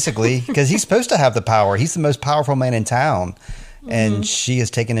stripped, basically, because he's supposed to have the power. He's the most powerful man in town. Mm-hmm. And she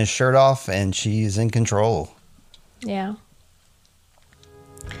has taken his shirt off, and she's in control. Yeah.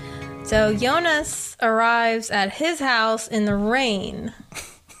 So Jonas arrives at his house in the rain.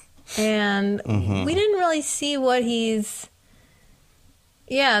 And we didn't really see what he's...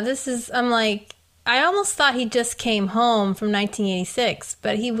 Yeah, I'm like... I almost thought he just came home from 1986,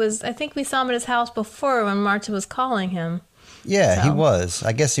 but I think we saw him at his house before when Marta was calling him. Yeah, he was.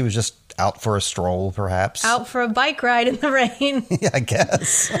 I guess he was just out for a stroll, perhaps. Out for a bike ride in the rain. Yeah, I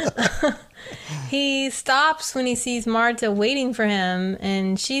guess. He stops when he sees Marta waiting for him,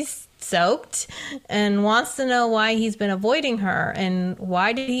 and she's soaked and wants to know why he's been avoiding her and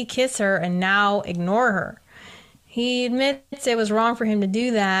why did he kiss her and now ignore her. He admits it was wrong for him to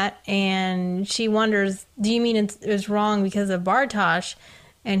do that, and she wonders, do you mean it was wrong because of Bartosz?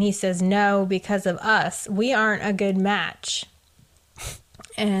 And he says, no, because of us. We aren't a good match.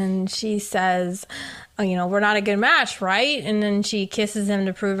 And she says, oh, we're not a good match, right? And then she kisses him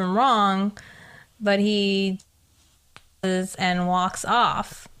to prove him wrong, but he does and walks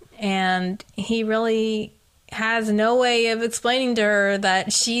off. And he really has no way of explaining to her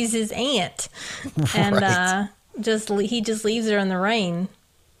that she's his aunt. And right. He just leaves her in the rain.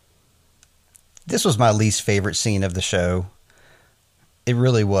 This was my least favorite scene of the show. It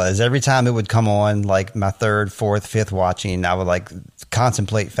really was. Every time it would come on, like my third, fourth, fifth watching, I would like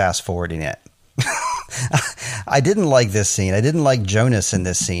contemplate fast forwarding it. I didn't like this scene. I didn't like Jonas in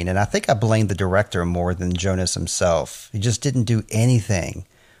this scene. And I think I blamed the director more than Jonas himself. He just didn't do anything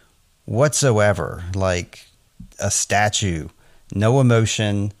whatsoever. Like a statue. No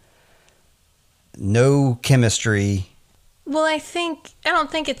emotion. No chemistry. Well, I don't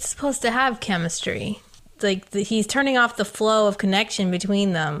think it's supposed to have chemistry. Like he's turning off the flow of connection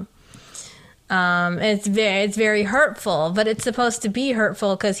between them. It's very hurtful, but it's supposed to be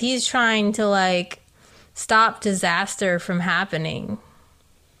hurtful because he's trying to like stop disaster from happening.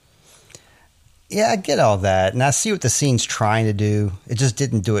 Yeah, I get all that, and I see what the scene's trying to do. It just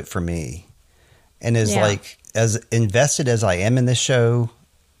didn't do it for me. And as invested as I am in this show,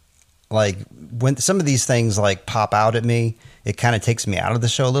 like when some of these things like pop out at me, it kind of takes me out of the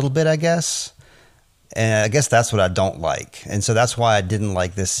show a little bit, I guess. And I guess that's what I don't like. And so that's why I didn't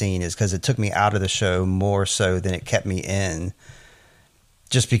like this scene, is because it took me out of the show more so than it kept me in.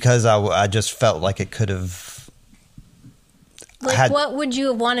 Just because I just felt like it could have... what would you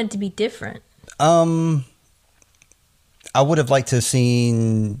have wanted to be different? I would have liked to have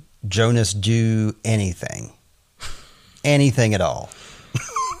seen Jonas do anything. Anything at all.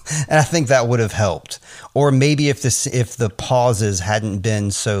 And I think that would have helped. Or maybe if the pauses hadn't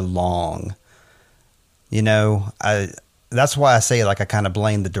been so long. That's why I say like I kind of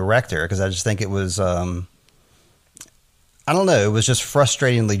blame the director, because I just think it was I don't know, it was just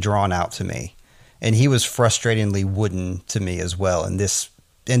frustratingly drawn out to me. And he was frustratingly wooden to me as well in this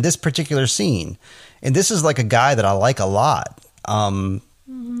particular scene. And this is like a guy that I like a lot. And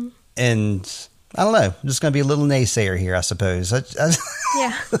I don't know, I'm just going to be a little naysayer here, I suppose.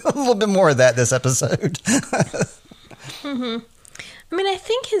 Yeah. A little bit more of that this episode. I mean, I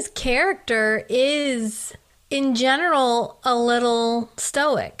think his character is, in general, a little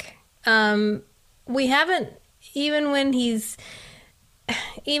stoic. We haven't, even when he's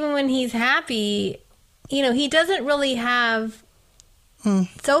happy, he doesn't really have,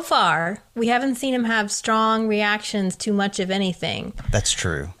 so far, we haven't seen him have strong reactions to much of anything. That's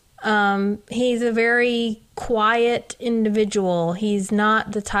true. He's a very quiet individual. He's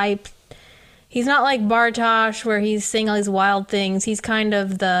not like Bartosz where he's saying all these wild things. He's kind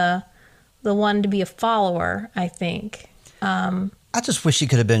of the one to be a follower, I think. I just wish he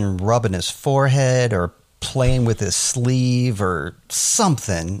could have been rubbing his forehead or playing with his sleeve or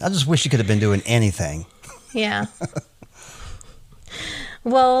something. I just wish he could have been doing anything. Yeah.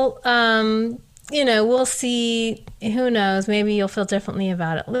 Well, we'll see. Who knows? Maybe you'll feel differently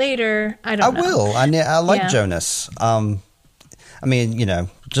about it later. I don't know. I will. I like Jonas. I mean,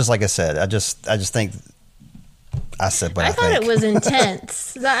 just like I said, I just think I said what I thought think. It was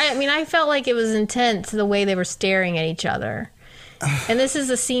intense. I felt like it was intense the way they were staring at each other. And this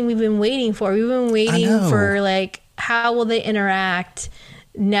is a scene we've been waiting for. We've been waiting for, like, how will they interact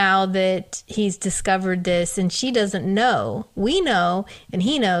now that he's discovered this and she doesn't know. We know and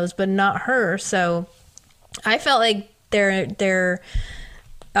he knows, but not her. So I felt like they're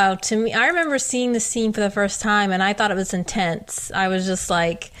to me, I remember seeing the scene for the first time and I thought it was intense. I was just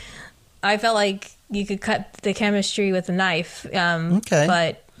like, I felt like you could cut the chemistry with a knife. Okay.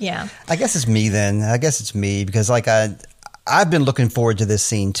 But yeah. I guess it's me then. I guess it's me because like I've been looking forward to this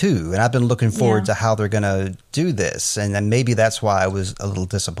scene too, and I've been looking forward to how they're going to do this, and then maybe that's why I was a little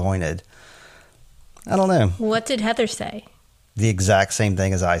disappointed. I don't know. What did Heather say? The exact same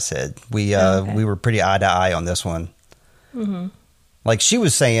thing as I said. We were pretty eye to eye on this one. Mm-hmm. Like she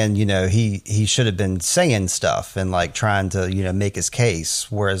was saying, he should have been saying stuff and like trying to make his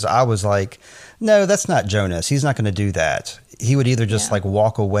case, whereas I was like, no, that's not Jonas. He's not going to do that. He would either just like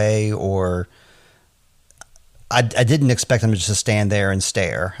walk away or. I didn't expect him to just stand there and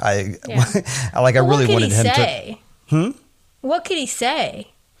stare. I really wanted him to. What could he say?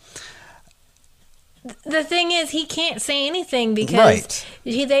 The thing is, he can't say anything because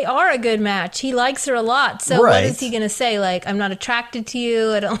they are a good match. He likes her a lot. So what is he going to say? Like, I'm not attracted to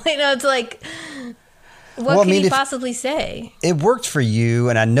you. I don't. It's like, what could he possibly say? It worked for you,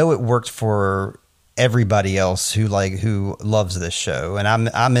 and I know it worked for everybody else who loves this show, and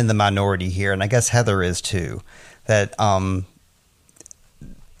I'm in the minority here, and I guess Heather is too. That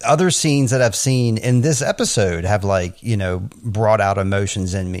other scenes that I've seen in this episode have brought out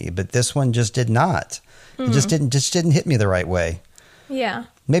emotions in me, but this one just did not. Mm-hmm. It just didn't hit me the right way. Yeah.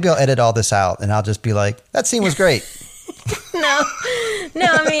 Maybe I'll edit all this out and I'll just be like, that scene was great. No.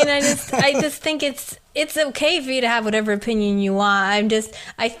 I mean, I just think it's okay for you to have whatever opinion you want.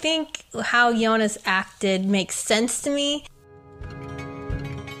 I think how Jonas acted makes sense to me.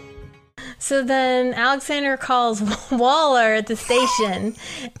 So then Alexander calls Waller at the station,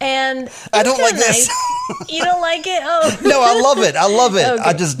 and I don't like this. You don't like it? Oh no, I love it. Okay.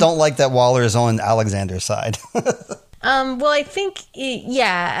 I just don't like that Waller is on Alexander's side. Well, I think,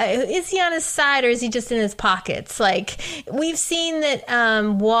 is he on his side or is he just in his pockets? Like, we've seen that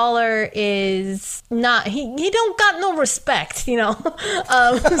Waller is not, he don't got no respect, So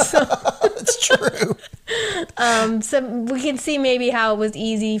it's true. So we can see maybe how it was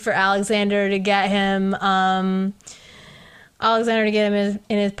easy for Alexander to get him in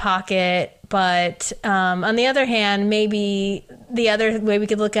his pocket. But on the other hand, maybe the other way we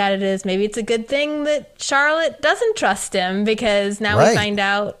could look at it is maybe it's a good thing that Charlotte doesn't trust him because now we find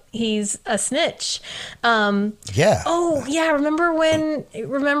out he's a snitch. Yeah. Oh, yeah. Remember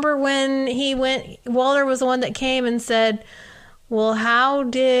when he went? Waller was the one that came and said, "Well, how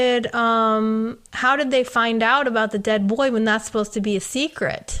did they find out about the dead boy when that's supposed to be a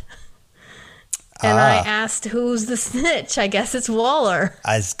secret?" And I asked, who's the snitch? I guess it's Waller.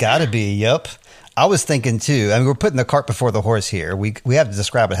 It's got to be, yep. I was thinking, too. I mean, we're putting the cart before the horse here. We have to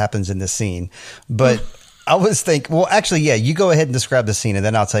describe what happens in this scene. But I was thinking, well, actually, yeah, you go ahead and describe the scene, and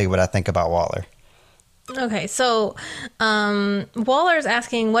then I'll tell you what I think about Waller. Okay, so Waller's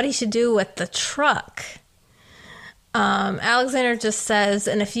asking what he should do with the truck. Alexander just says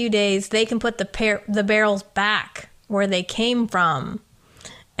in a few days they can put the barrels back where they came from.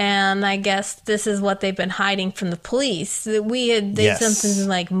 And I guess this is what they've been hiding from the police. They did something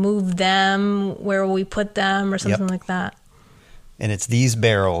like move them, where will we put them, or something like that. And it's these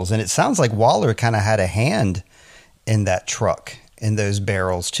barrels. And it sounds like Waller kind of had a hand in that truck, in those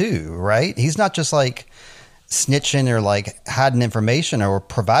barrels too, right? He's not just like snitching or like hiding information or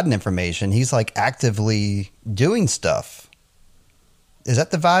providing information. He's like actively doing stuff. Is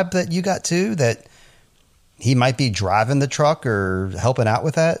that the vibe that you got too? That he might be driving the truck or helping out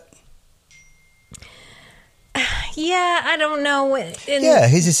with that? Yeah, I don't know.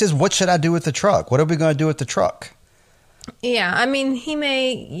 He says, what should I do with the truck? What are we going to do with the truck? Yeah, I mean, he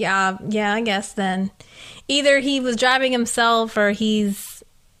may, yeah, I guess then. Either he was driving himself or he's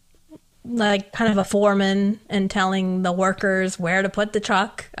like kind of a foreman and telling the workers where to put the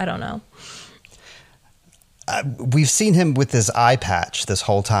truck. I don't know. We've seen him with his eye patch this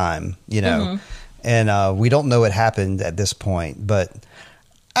whole time, and we don't know what happened at this point, but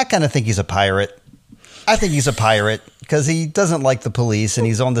I kind of think he's a pirate. I think he's a pirate because he doesn't like the police and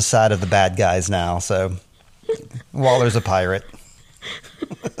he's on the side of the bad guys now. So Waller's a pirate.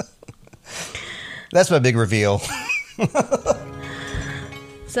 That's my big reveal.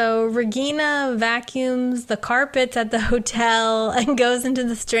 So Regina vacuums the carpets at the hotel and goes into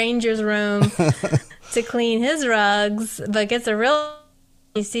the stranger's room to clean his rugs, but gets a real...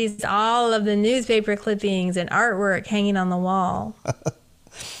 He sees all of the newspaper clippings and artwork hanging on the wall.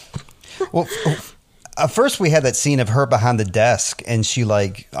 Well, first we had that scene of her behind the desk, and she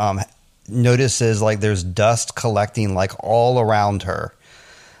notices there's dust collecting all around her.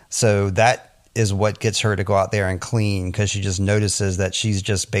 So that is what gets her to go out there and clean, because she just notices that she's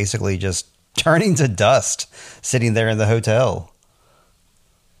just basically just turning to dust sitting there in the hotel.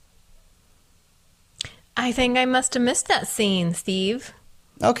 I think I must have missed that scene, Steve.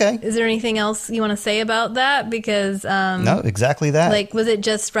 Okay. Is there anything else you want to say about that? Because no, exactly that. Was it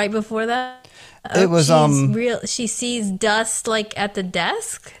just right before that? It was She sees dust at the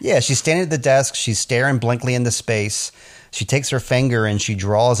desk. Yeah, she's standing at the desk. She's staring blankly into space. She takes her finger and she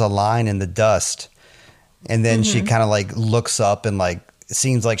draws a line in the dust, and then she kind of looks up and it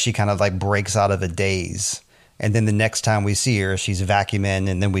seems like she kind of breaks out of a daze. And then the next time we see her, she's vacuuming,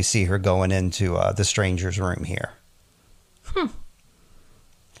 and then we see her going into the stranger's room here.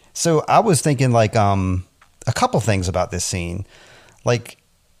 So I was thinking a couple things about this scene,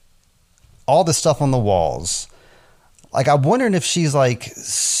 all the stuff on the walls. I'm wondering if she's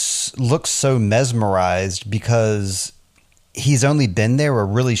looks so mesmerized because he's only been there a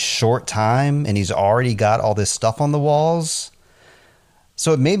really short time and he's already got all this stuff on the walls.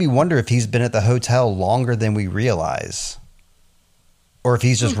 So it made me wonder if he's been at the hotel longer than we realize, or if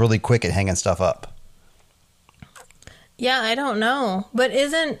he's just really quick at hanging stuff up. Yeah, I don't know. But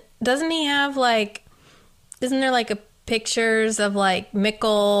doesn't he have isn't there pictures of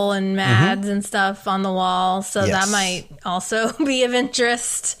Mickle and Mads and stuff on the wall? So Yes. that might also be of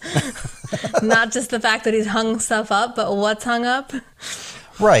interest. Not just the fact that he's hung stuff up, but what's hung up.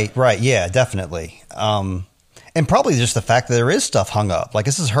 Right. Yeah, definitely. And probably just the fact that there is stuff hung up.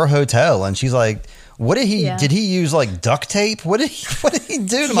 This is her hotel, and she's like, what did he, did he use duct tape? What did he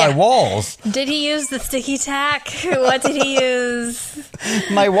do to my walls? Did he use the sticky tack? What did he use?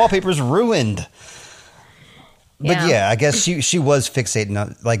 My wallpaper's ruined. But yeah, I guess she was fixating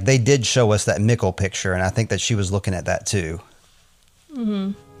on, they did show us that Mickle picture, and I think that she was looking at that too.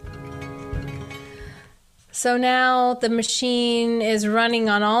 Mm-hmm. So now the machine is running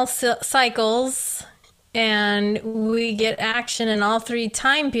on all cycles, and we get action in all three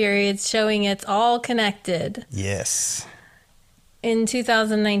time periods showing it's all connected. Yes. In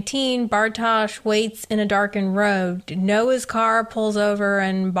 2019, Bartosz waits in a darkened road. Noah's car pulls over,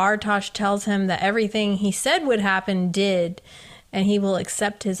 and Bartosz tells him that everything he said would happen did, and he will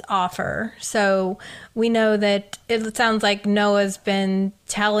accept his offer. So we know that it sounds like Noah's been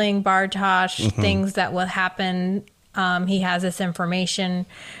telling Bartosz things that will happen. He has this information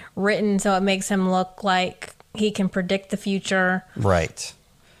written, so it makes him look like he can predict the future. Right.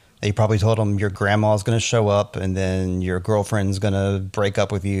 He probably told him your grandma's going to show up and then your girlfriend's going to break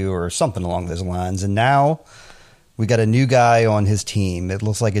up with you or something along those lines. And now we got a new guy on his team. It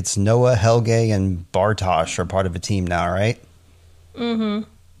looks like it's Noah, Helge, and Bartosz are part of a team now, right? Mm-hmm.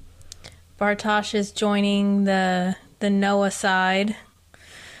 Bartosz is joining the Noah side.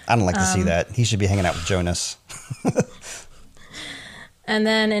 I don't like to see that. He should be hanging out with Jonas. And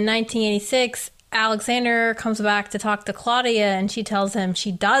then in 1986, Alexander comes back to talk to Claudia, and she tells him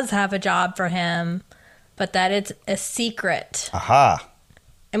she does have a job for him, but that it's a secret. Aha.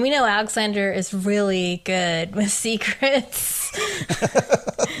 And we know Alexander is really good with secrets.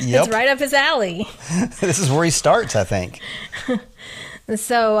 Yep. It's right up his alley. This is where he starts, I think.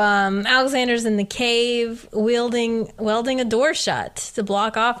 So Alexander's in the cave welding a door shut to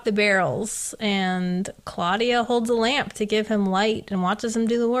block off the barrels, and Claudia holds a lamp to give him light and watches him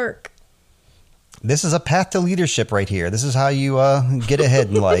do the work. This is a path to leadership right here. This is how you get ahead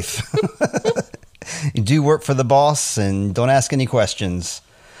in life. You do work for the boss and don't ask any questions.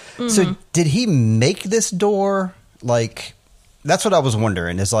 Mm-hmm. So did he make this door? That's what I was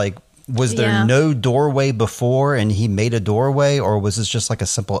wondering, is Was there no doorway before and he made a doorway, or was this just like a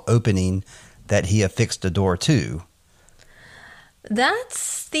simple opening that he affixed a door to?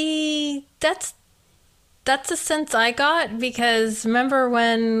 That's the sense I got, because remember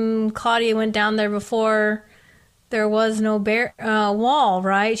when Claudia went down there before, there was no wall,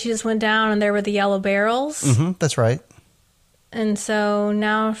 right? She just went down and there were the yellow barrels. Mm-hmm, that's right. And so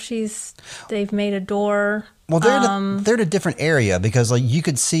now they've made a door. Well, they're in a different area, because like you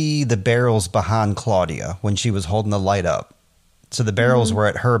could see the barrels behind Claudia when she was holding the light up. So the barrels were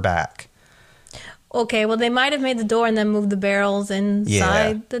at her back. Okay, well, they might have made the door and then moved the barrels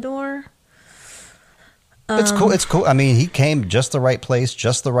inside the door. It's cool. It's cool. I mean, he came just the right place,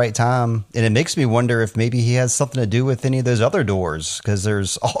 just the right time. And it makes me wonder if maybe he has something to do with any of those other doors, because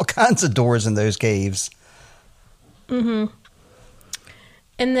there's all kinds of doors in those caves. Mm-hmm.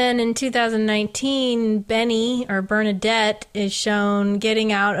 And then in 2019, Benny, or Bernadette, is shown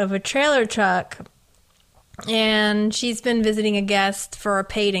getting out of a trailer truck. And she's been visiting a guest for a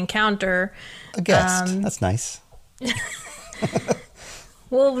paid encounter. A guest. That's nice.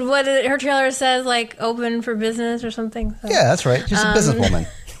 Well, her trailer says, like, open for business or something. So. Yeah, that's right. She's a businesswoman.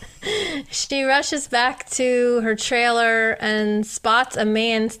 She rushes back to her trailer and spots a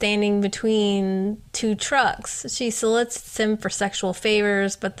man standing between two trucks. She solicits him for sexual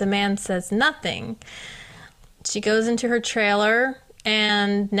favors, but the man says nothing. She goes into her trailer,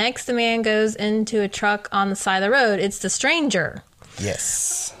 and next the man goes into a truck on the side of the road. It's the stranger.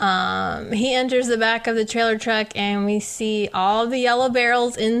 Yes. He enters the back of the trailer truck, and we see all the yellow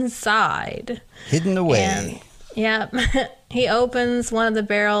barrels inside. Hidden away. Yep. He opens one of the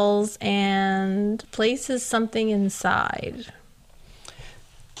barrels and places something inside.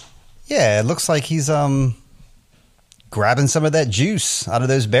 Yeah, it looks like he's grabbing some of that juice out of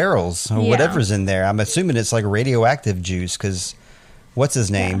those barrels, or whatever's in there. I'm assuming it's like radioactive juice, because what's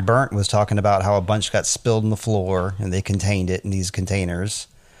his name? Yeah. Burnt was talking about how a bunch got spilled on the floor and they contained it in these containers.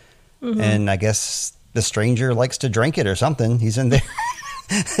 Mm-hmm. And I guess the stranger likes to drink it or something. He's in there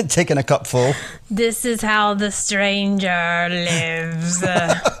taking a cup full. This is how the stranger lives.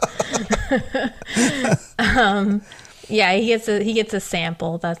 Yeah, he gets a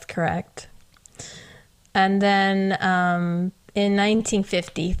sample. That's correct. And then in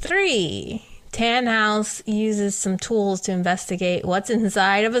 1953, Tannhaus uses some tools to investigate what's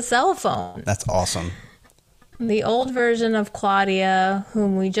inside of a cell phone. That's awesome. The old version of Claudia,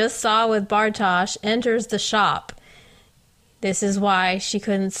 whom we just saw with Bartosz, enters the shop. This is why she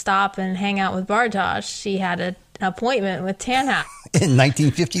couldn't stop and hang out with Bartosz. She had an appointment with Tannhaus. In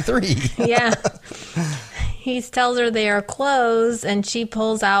 1953. Yeah. He tells her they are closed, and she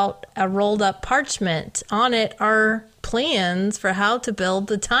pulls out a rolled up parchment. On it are plans for how to build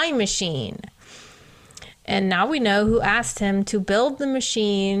the time machine. And now we know who asked him to build the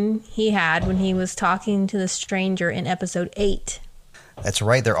machine he had when he was talking to the stranger in episode 8. That's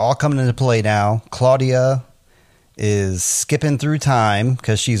right. They're all coming into play now. Claudia is skipping through time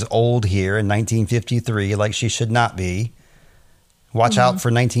because she's old here in 1953, like she should not be. Watch out for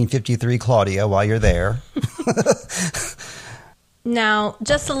 1953 Claudia while you're there. Now,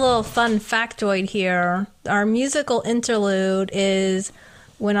 just a little fun factoid here. Our musical interlude is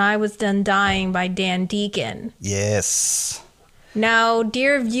When I Was Done Dying by Dan Deacon. Yes. Now,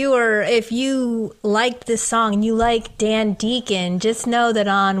 dear viewer, if you liked this song and you like Dan Deacon, just know that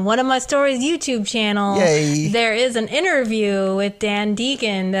on One of My Stories YouTube channel, there is an interview with Dan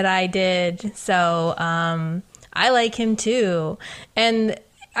Deacon that I did. So, I like him too. And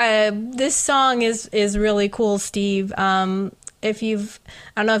this song is really cool, Steve. I don't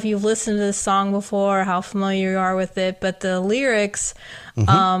know if you've listened to this song before, how familiar you are with it, but the lyrics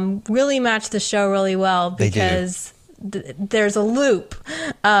really match the show really well, because there's a loop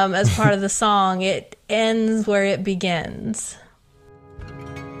as part of the song. It ends where it begins.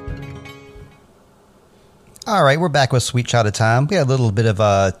 All right, we're back with Sweet Child of Time. We had a little bit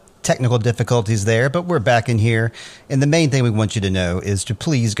of technical difficulties there, but we're back in here. And the main thing we want you to know is to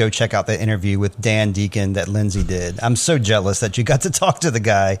please go check out the interview with Dan Deacon that Lindsay did. I'm so jealous that you got to talk to the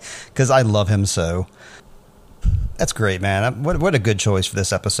guy, because I love him so. That's great, man. What a good choice for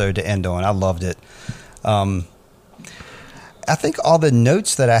this episode to end on. I loved it. I think all the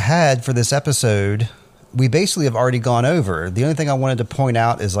notes that I had for this episode, we basically have already gone over. The only thing I wanted to point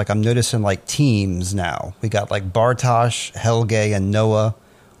out is, like, I'm noticing, like, teams now. We got, like, Bartosz, Helge, and Noah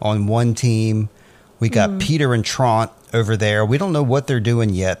on one team. We got Peter and Trant over there. We don't know what they're doing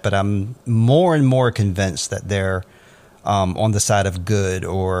yet, but I'm more and more convinced that they're on the side of good,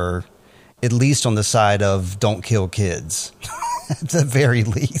 or at least on the side of don't kill kids, at the very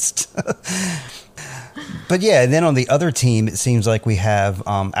least. But yeah, and then on the other team, it seems like we have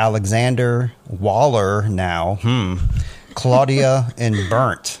Alexander, Waller now, Claudia, and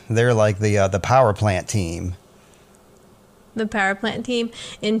Burnt. They're like the power plant team. The power plant team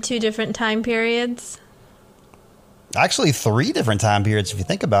in 2 different time periods. Actually, 3 different time periods if you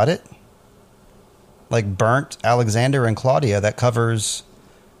think about it. Like Burnt, Alexander, and Claudia. That covers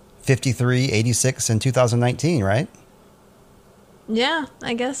 53, 86, and 2019, right? Yeah,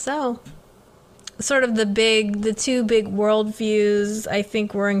 I guess so. Sort of the 2 big worldviews I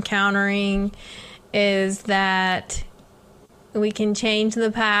think we're encountering is that we can change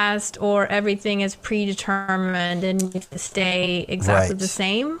the past, or everything is predetermined and needs to stay exactly the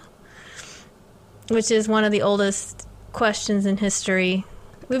same, which is one of the oldest questions in history.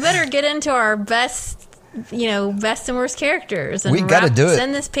 We better get into our best and worst characters. And we got to do it.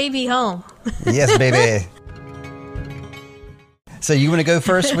 Send this baby home. Yes, baby. So you want to go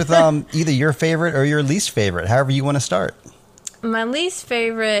first with either your favorite or your least favorite, however you want to start. My least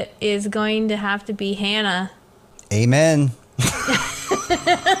favorite is going to have to be Hannah. Amen.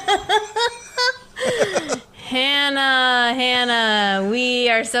 Hannah, we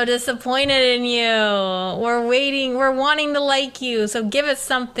are so disappointed in you. We're wanting to like you, so give us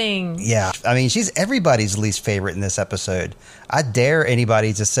something. Yeah, I mean, she's everybody's least favorite in this episode. I dare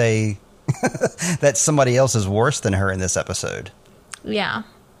anybody to say that somebody else is worse than her in this episode. Yeah.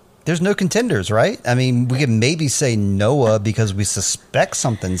 There's no contenders, right? I mean, we can maybe say Noah because we suspect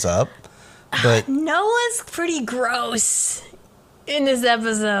something's up, but Noah's pretty gross in this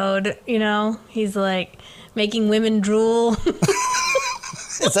episode. He's like making women drool.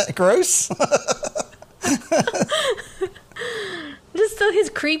 Is that gross? Just his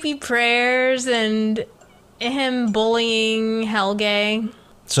creepy prayers and him bullying Helge.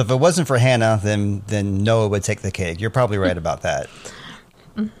 So if it wasn't for Hannah, then Noah would take the cake. You're probably right about that.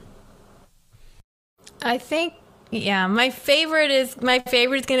 I think, yeah, my favorite is going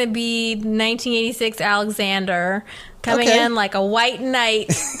to be 1986 Alexander coming in like a white knight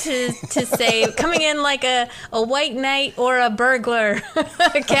to save, coming in like a white knight or a burglar,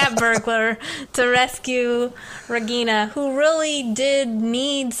 a cat burglar to rescue Regina, who really did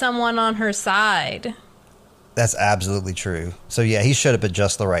need someone on her side. That's absolutely true. So yeah, he showed up at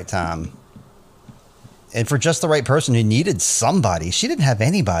just the right time. And for just the right person who needed somebody. She didn't have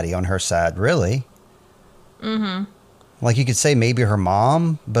anybody on her side, really. Mm-hmm. Like you could say maybe her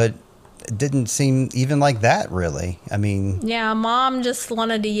mom, but it didn't seem even like that, really. I mean... Yeah, Mom just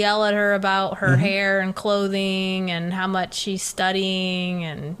wanted to yell at her about her hair and clothing and how much she's studying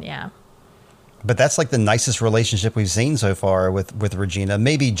and, yeah. But that's like the nicest relationship we've seen so far with Regina.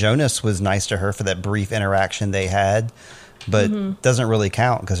 Maybe Jonas was nice to her for that brief interaction they had, but doesn't really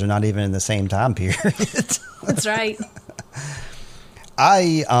count because they're not even in the same time period. That's right.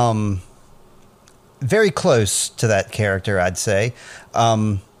 Very close to that character, I'd say.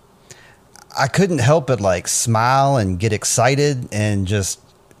 I couldn't help but like smile and get excited and just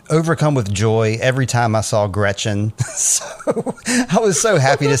overcome with joy every time I saw Gretchen. So I was so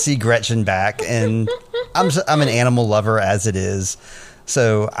happy to see Gretchen back, and I'm an animal lover as it is.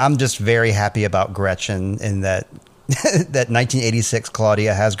 So I'm just very happy about Gretchen and that 1986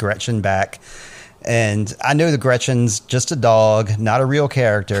 Claudia has Gretchen back. And I know the Gretchen's just a dog, not a real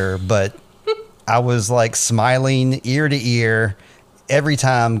character, but I was like smiling ear to ear every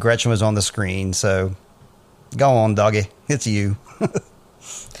time Gretchen was on the screen. So go on, doggy. It's you.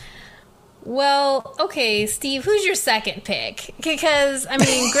 Well, okay, Steve, who's your second pick? Because, I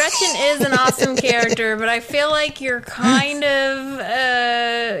mean, Gretchen is an awesome character, but I feel like you're kind of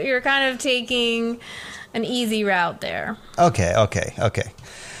taking an easy route there. Okay.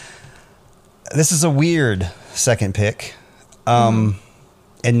 This is a weird second pick. And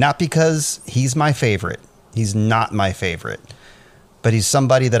not because he's my favorite. He's not my favorite. But he's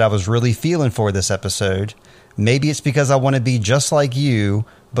somebody that I was really feeling for this episode. Maybe it's because I want to be just like you,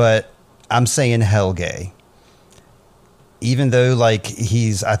 but I'm saying Helge. Even though like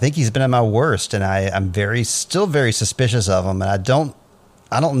I think he's been at my worst, and I'm still very suspicious of him, and I don't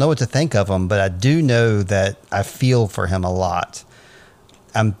know what to think of him, but I do know that I feel for him a lot.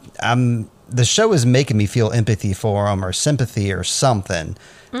 The show is making me feel empathy for him or sympathy or something.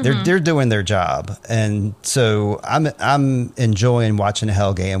 They're doing their job, and so I'm enjoying watching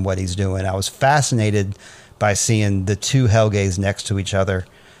Helge and what he's doing. I was fascinated by seeing the two Helges next to each other.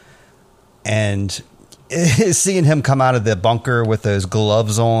 And seeing him come out of the bunker with those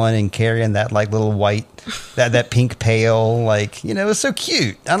gloves on and carrying that like little white, that pink pail, like, it was so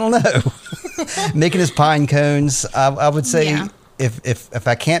cute. I don't know. Making his pine cones. I would say if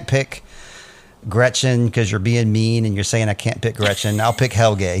I can't pick Gretchen because you're being mean and you're saying I can't pick Gretchen, I'll pick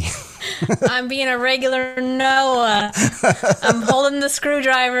Helge. I'm being a regular Noah. I'm holding the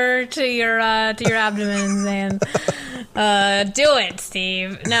screwdriver to your abdomen and do it,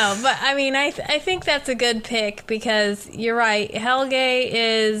 Steve. No, but I mean, I think that's a good pick because you're right. Helge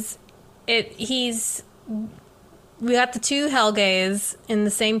is it. We got the two Helges in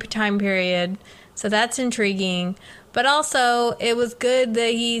the same time period, so that's intriguing. But also, it was good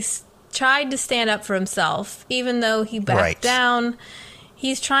that he tried to stand up for himself, even though he backed down.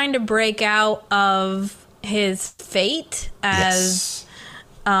 He's trying to break out of his fate as,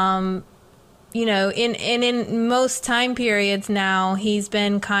 in most time periods now, he's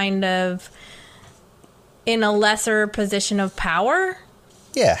been kind of in a lesser position of power.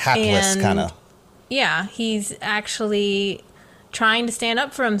 Yeah, hapless kind of. Yeah, he's actually trying to stand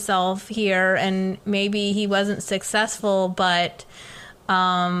up for himself here, and maybe he wasn't successful, but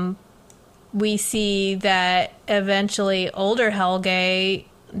we see that eventually older Helge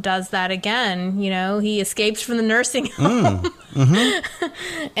does that again. He escapes from the nursing home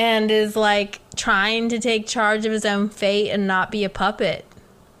and is like trying to take charge of his own fate and not be a puppet.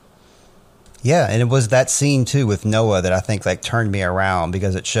 Yeah, and it was that scene too with Noah that I think like turned me around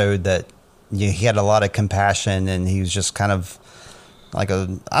because it showed that he had a lot of compassion and he was just kind of like I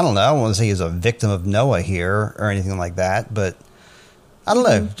don't know, I don't want to say he's a victim of Noah here or anything like that, but I don't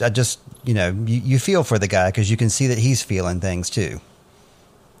know. I just, you feel for the guy because you can see that he's feeling things too.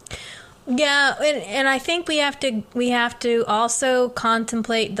 Yeah, and I think we have to also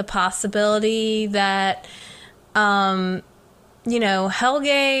contemplate the possibility that, Helge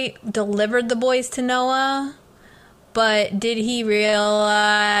delivered the boys to Noah, but did he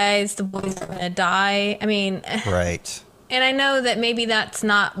realize the boys were going to die? I mean, right. And I know that maybe that's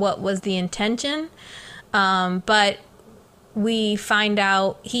not what was the intention, but we find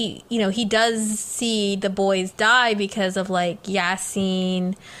out he does see the boys die because of like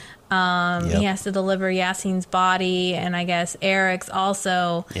Yasin. He has to deliver Yasin's body, and I guess Eric's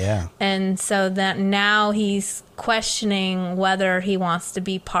also. Yeah. And so that now he's questioning whether he wants to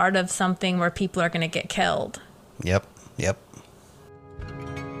be part of something where people are going to get killed. Yep.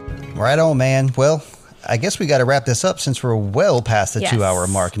 Right on, man. Well, I guess we got to wrap this up since we're well past the 2-hour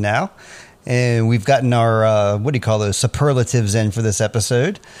mark now. And we've gotten our, what do you call those, superlatives in for this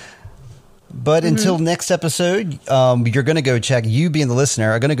episode. But until next episode, you're going to go check, you being the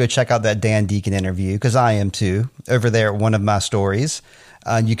listener, are going to go check out that Dan Deacon interview, because I am too, over there at One of My Stories.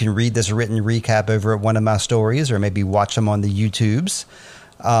 You can read this written recap over at One of My Stories, or maybe watch them on the YouTubes,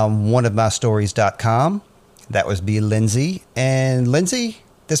 oneofmystories.com. That was be Lindsay. And Lindsay,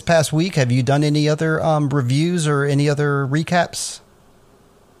 this past week, have you done any other reviews or any other recaps?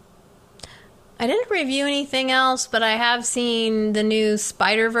 I didn't review anything else, but I have seen the new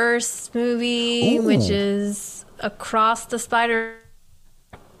Spider-Verse movie, which is Across the Spider.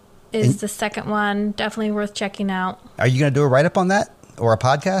 Is the second one. Definitely worth checking out. Are you going to do a write-up on that or a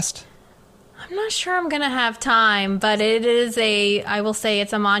podcast? I'm not sure I'm going to have time, but it is I will say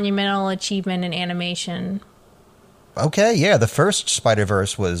it's a monumental achievement in animation. Okay, yeah, the first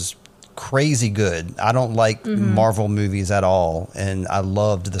Spider-Verse was crazy good. I don't like Marvel movies at all, and I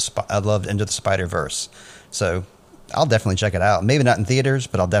loved Into the Spider-Verse. So I'll definitely check it out. Maybe not in theaters,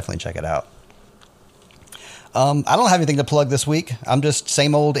 but I'll definitely check it out. I don't have anything to plug this week. I'm just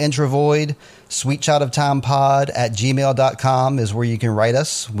same old introvoid. sweetchildoftimepod@gmail.com is where you can write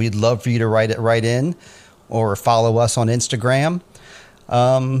us. We'd love for you to write in or follow us on Instagram.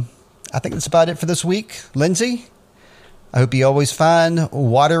 I think that's about it for this week. Lindsay, I hope you always find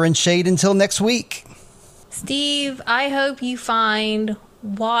water and shade until next week. Steve, I hope you find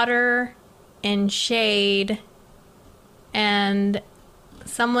water and shade and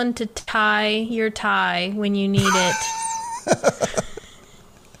someone to tie your tie when you need it.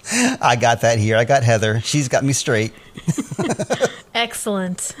 I got that here. I got Heather. She's got me straight.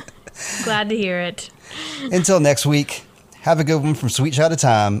 Excellent. Glad to hear it. Until next week, have a good one from Sweet Child of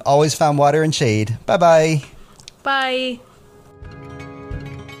Time. Always find water and shade. Bye-bye. Bye.